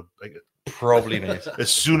and just got to like, Probably, mate.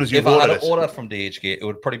 as soon as you If I had ordered it? ordered from DHgate, it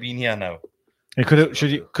would probably be in here now. You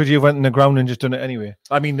could you went in the ground and just done it anyway?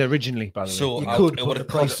 I mean, originally, by the way. So You it could, would but have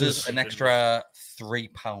the cost prices- us an extra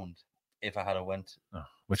 £3 if I had a went.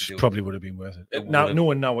 Which do. probably would have been worth it. It Now, would've.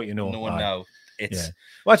 knowing now what you know. Knowing aye. now, it's Yeah.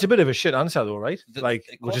 Well, it's a bit of a shit answer, though, right? The- Like,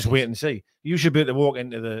 it we'll just costs wait us. and see. You should be able to walk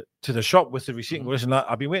into the shop with the receipt and go, listen,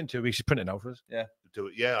 I've been waiting 2 weeks. Just print it now for us. Do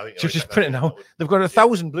it. Yeah, I think So just print it now. They've got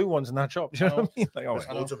 1,000 blue ones in that shop. You know what I mean? Like, There's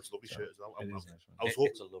oh, loads of it's lovely shirts. as well. it is I nice one. was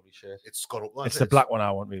hoping it's a lovely shirt. it's gone up. It's the black one I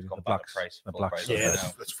want, really. Got The back blacks. price, The full blacks. price. Yeah.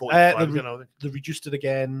 now. It's 45 the again, I think. They reduced it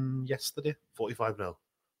again yesterday. 45 now.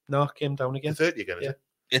 No, it came down again. To 30 again, is Yeah. it?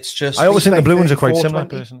 It's just I always think the like blue ones are quite 34, similar,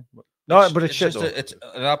 20. personally. No, but it's shit.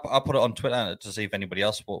 I put it on Twitter to see if anybody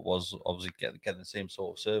else was obviously getting the same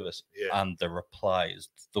sort of service. Yeah. And the replies,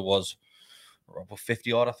 there was about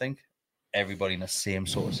 50 odd, I think. Everybody in the same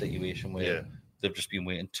sort of situation where they've just been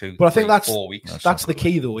waiting 2, But I think 4 weeks. That's the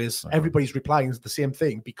key, though, is everybody's replying the same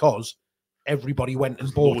thing because everybody went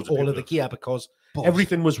and bought all of the gear because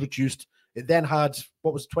everything was reduced. It then had,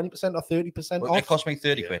 what was it, 20% or 30% off? It cost me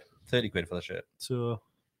 30 quid. 30 quid for the shirt. So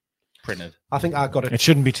printed. I think I got it. It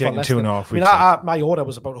shouldn't be taking 2.5 weeks. My order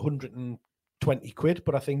was about 120 quid,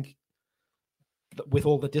 but I think with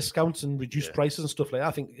all the discounts and reduced prices and stuff like that,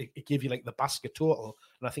 I think it gave you like the basket total,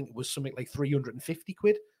 and I think it was something like 350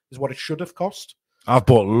 quid is what it should have cost. I've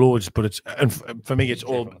bought loads, but for me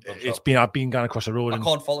I've been going across the road. I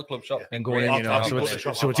can't follow the club shop and going in,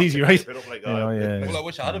 so it's easy, right? Well, I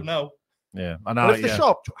wish I had them now. Yeah, but if the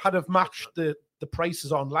shop had have matched the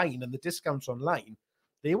prices online and the discounts online,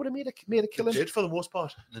 they would have made a killing. They did for the most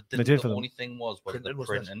part. The only thing was the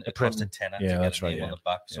printing. It cost a tenner to get a name on the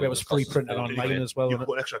back. So it was free printed online as well. You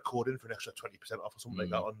put an extra code in for an extra 20% off or something like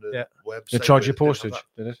that on the website. They charge you postage,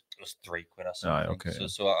 did it? It was 3 quid or something. Okay.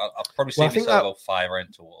 So I'll probably say about 5 in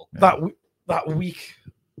total. That week,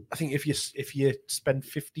 I think if you spend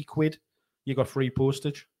 50 quid, you got free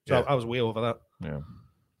postage. So I was way over that. Yeah.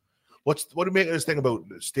 What do you make of this thing about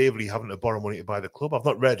Staveley having to borrow money to buy the club? I've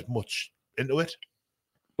not read much into it.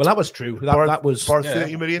 Well, that was true. That was for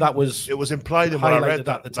 30 million. That was. It was implied in what I read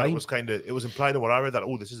at the time. It was implied in what I read that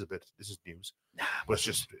this is news. But it's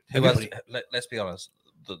just let's be honest.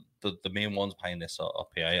 The main ones behind this are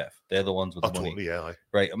PIF. They're the ones with the money. Totally, yeah.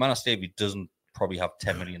 Right. Amanda Staveley doesn't probably have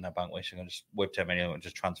 10 million in their bank where she can just whip 10 million and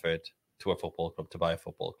just transfer it to a football club to buy a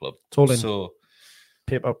football club. So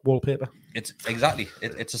wallpaper. It's exactly.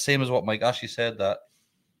 It's the same as what Mike Ashley said, that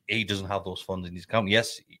he doesn't have those funds in his account.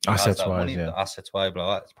 Yes, assets wise, the assets wise, blah,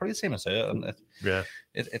 blah. It's probably the same as her. And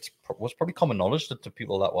it was probably common knowledge to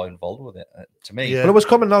people that were involved with it. To me, but it was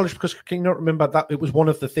common knowledge because can you not remember that it was one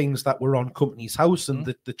of the things that were on Company's House and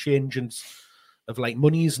the changes of like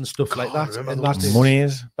monies and stuff like that. And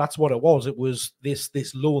that's what it was. It was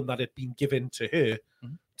this loan that had been given to her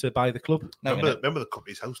to buy the club. Remember the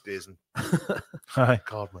Company's House days? And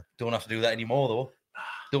God, man. Don't have to do that anymore, though.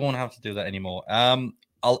 Don't have to do that anymore.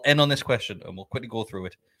 I'll end on this question and we'll quickly go through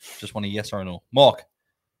it. Just want a yes or a no. Mark,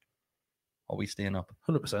 are we staying up?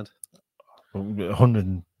 100%.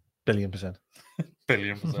 100 billion%.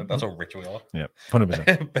 Billion%. That's how rich we are. Yeah,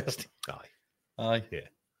 100%. Best. Aye. Yeah.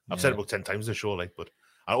 I've said it about 10 times in the show, but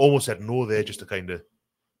I almost said no there just to kind of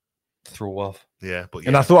throw off. Yeah, but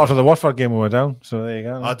and I thought after the Watford game we were down, so there you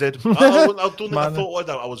go. I did. I don't think I thought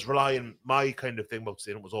that. I was relying. My kind of thing about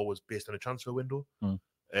saying it was always based on a transfer window.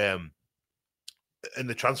 And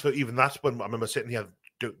the transfer, even that's when I remember sitting here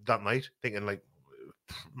that night thinking like,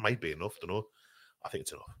 might be enough. Don't know. I think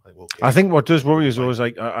it's enough. I think what does worry is always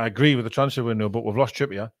like I agree with the transfer window, but we've lost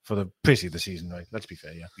Trippier for basically the season, right? Let's be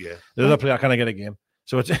fair, yeah. The other player can't get a game,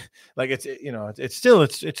 so it's like it's still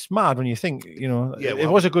mad when you think it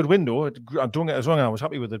was a good window. Don't get us wrong, I was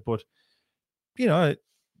happy with it, but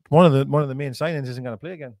one of the main signings isn't going to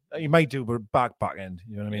play again. He might do, but back end.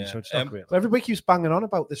 You know what I mean? So it's not great. Everybody keeps banging on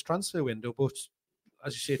about this transfer window, but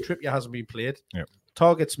as you say, Trippier hasn't been played. Yeah.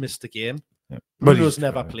 Target's missed a game. Yeah. Bruno's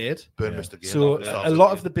never played. Burn missed a game. So a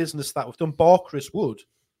lot of the business that we've done, Chris Wood,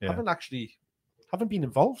 haven't been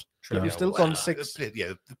involved. We've still gone six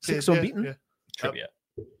unbeaten. Yeah. Trippier.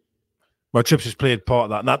 Well, Trips has played part of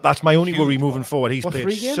that. And that's my only worry moving forward. He's played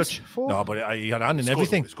 3 games? 4? No, but he had a hand in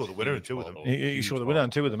everything. He scored the winner in 2 of them. He scored the winner in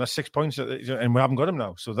 2 of them. That's 6 points, and we haven't got him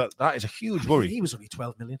now. So that is a huge worry. He was only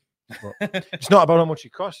 12 million. It's not about how much he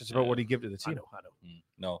costs; it's about what he gives to the team. I know.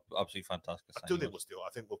 No, absolutely fantastic. I do think I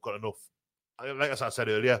think we've got enough. Like I said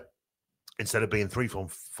earlier, instead of being 3 from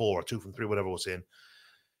 4 or 2 from 3, whatever we're saying,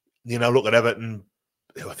 look at Everton.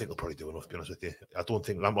 I think they'll probably do enough. To be honest with you, I don't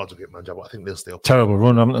think Lampard's a great manager, but I think they'll stay up. Terrible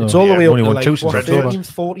run. It's all the way up to like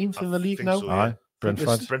 13th, 14th in the league now. So, yeah.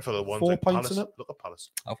 Brentford are ones 4 points Palace. in it. Look at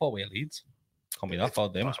Palace. How far away are Leeds? Can't be that far.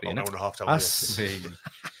 They must be in it.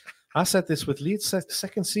 I said this with Leeds,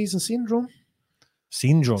 second season syndrome.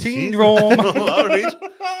 Syndrome.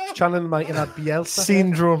 Channeling my inner Bielsa.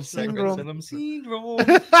 Syndrome.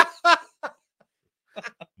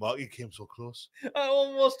 Marky came so close. I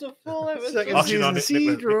almost have fallen. Second season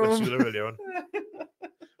syndrome.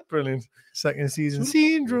 Brilliant. Second season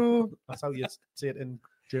syndrome. That's how you say it in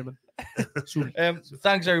German.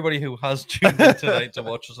 Thanks everybody who has tuned in tonight to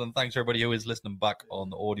watch us, and thanks everybody who is listening back on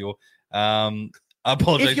the audio. I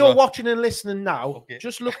apologize. If you're watching and listening now,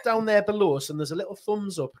 just look down there below us and there's a little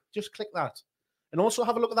thumbs up. Just click that. And also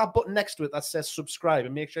have a look at that button next to it that says subscribe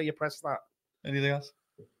and make sure you press that. Anything else?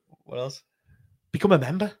 What else? Become a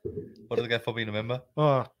member. What do they get for being a member?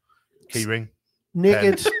 Oh, Key ring.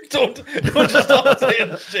 naked. Don't just start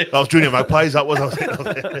saying shit. That was Junior Magpies. That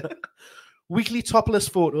was. Weekly topless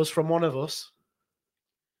photos from one of us.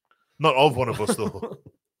 Not of one of us, though.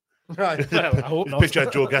 Right. Well, I hope not. Picture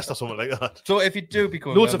Joe Guest or something like that. So if you do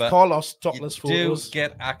become Loads a member, of Carlos topless you photos. do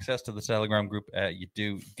get access to the Telegram group. You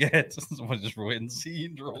do get someone just written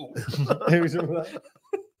syndrome.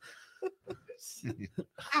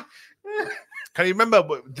 Can you remember?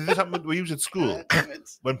 Did this happen when we was at school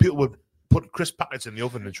when people would put crisp packets in the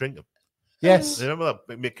oven and shrink them? Yes. Do you remember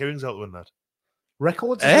that? Make Kieran's out doing that.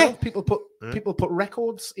 Records as well. People put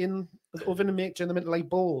records in the oven and turn them into like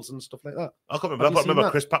bowls and stuff like that. I can't remember. I remember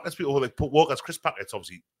that? crisp packets. People would like put Walker's crisp packets,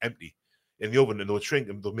 obviously empty, in the oven, and they would shrink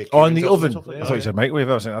them. They'll make Oh, in the Kieran's out oven. and stuff like I that. thought you said microwave.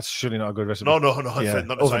 I was saying that's surely not a good recipe. No, Yeah,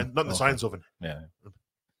 not oven. the science oven. Yeah.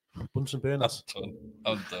 Bunsen burners.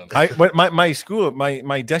 I'm done. My school,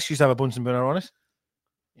 my desk used to have a Bunsen burner on it.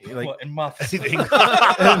 Like, What, in maths?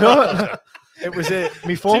 no, it was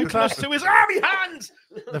my form class. To his army hands.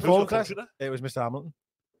 The form class. It was Mr. Hamilton.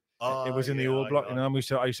 Oh, It was in the old block. You know, I used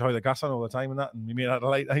to hold the gas on all the time and that, and we made out of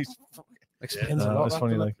light. Explains a lot. That's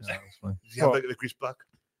funny. that, Like, doesn't it? it's funny. Did you have like the grease black?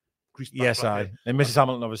 Yes, black, I. And Mrs.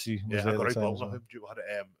 Hamilton obviously was Yeah, I there got at right the time. balls off him. You had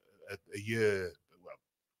a year.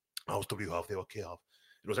 Well, I was W half, they were K half.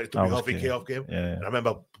 It was like W half v K half game. Yeah. And I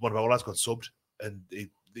remember one of our lads got subbed, and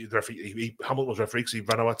the referee, Hamilton was referee because he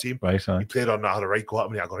ran our team. Right. He played on that, had a right go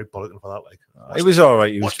at me. I got right bollocking for that. Like, It was all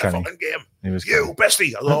right. He was watch that canny. fucking game. He was You,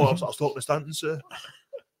 bestie. I was talking to Stanton, sir.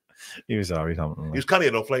 He was all right, Hamilton. He was canny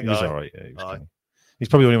enough. Like, He was aye. all right. Yeah, he was Aye. canny. He's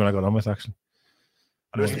probably the only one I got on with, actually.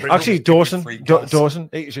 And it was Pringle. Actually, Dawson. Free pass. Dawson.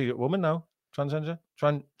 She's a woman now. Transgender.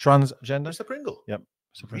 Transgender. Mr. Pringle. Yep.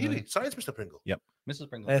 Really? Science, Mr. Pringle. Yep. Mrs.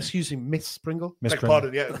 Pringle. Excuse me, Miss Pringle. Miss Like, Pringle.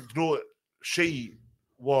 pardon, yeah. No, she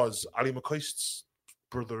was Ali McCoist's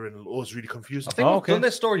brother-in-law. I was really confused. I think Oh, we've okay. done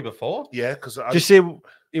this story before. Yeah, because Just say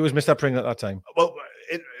he was Mr. Pringle at that time. well,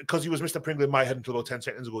 because he was Mr. Pringle in my head until about 10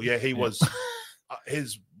 seconds ago. Yeah, he was.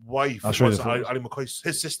 His wife I'll show you was the photos. Ali McCoist's.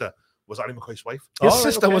 His sister was Ali McCoist's wife. His Oh, right,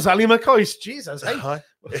 sister okay. was Ali McCoist. Jesus. Hey. Hi.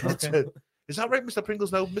 Is that right, Mr.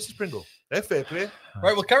 Pringle's now Mrs. Pringle? Fair play.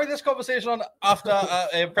 Right, we'll carry this conversation on after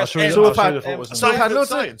press show you end. the- So I'll we've show you had, the photos. so we've had loads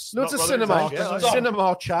Science, of, loads of not cinema, science, yeah, aye.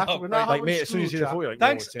 cinema chat. Oh, We're right. not Like, having mate, as soon as you see school the chat. photo, you're like,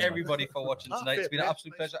 Thanks "Oh, it's him." everybody for watching tonight. It's been an fair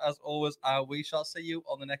absolute play. pleasure as always. We shall see you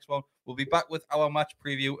on the next one. We'll be back with our match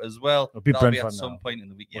preview as well. We'll beat That'll be at Brentford some now. point in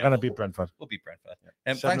the week. We're going to beat Brentford. We'll beat Brentford.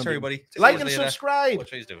 Seven Thanks and everybody. See you Like and later. subscribe. What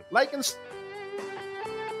she's doing. Like and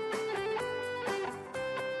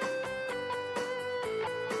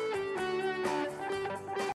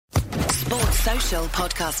Sports Social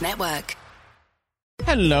Podcast Network.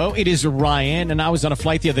 Hello, it is Ryan, and I was on a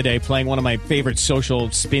flight the other day playing one of my favorite social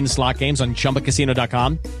spin slot games on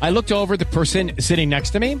ChumbaCasino.com. I looked over at the person sitting next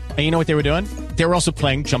to me, and you know what they were doing? They were also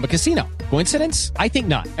playing Chumba Casino. Coincidence? I think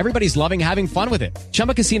not. Everybody's loving having fun with it.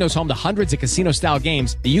 Chumba Casino is home to hundreds of casino-style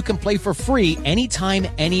games that you can play for free anytime,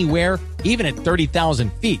 anywhere, even at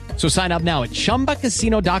 30,000 feet. So sign up now at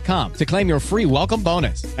ChumbaCasino.com to claim your free welcome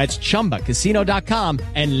bonus. That's ChumbaCasino.com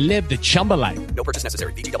and live the Chumba life. No purchase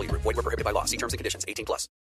necessary. VGW Group. Void where prohibited by law. See terms and conditions. 18+.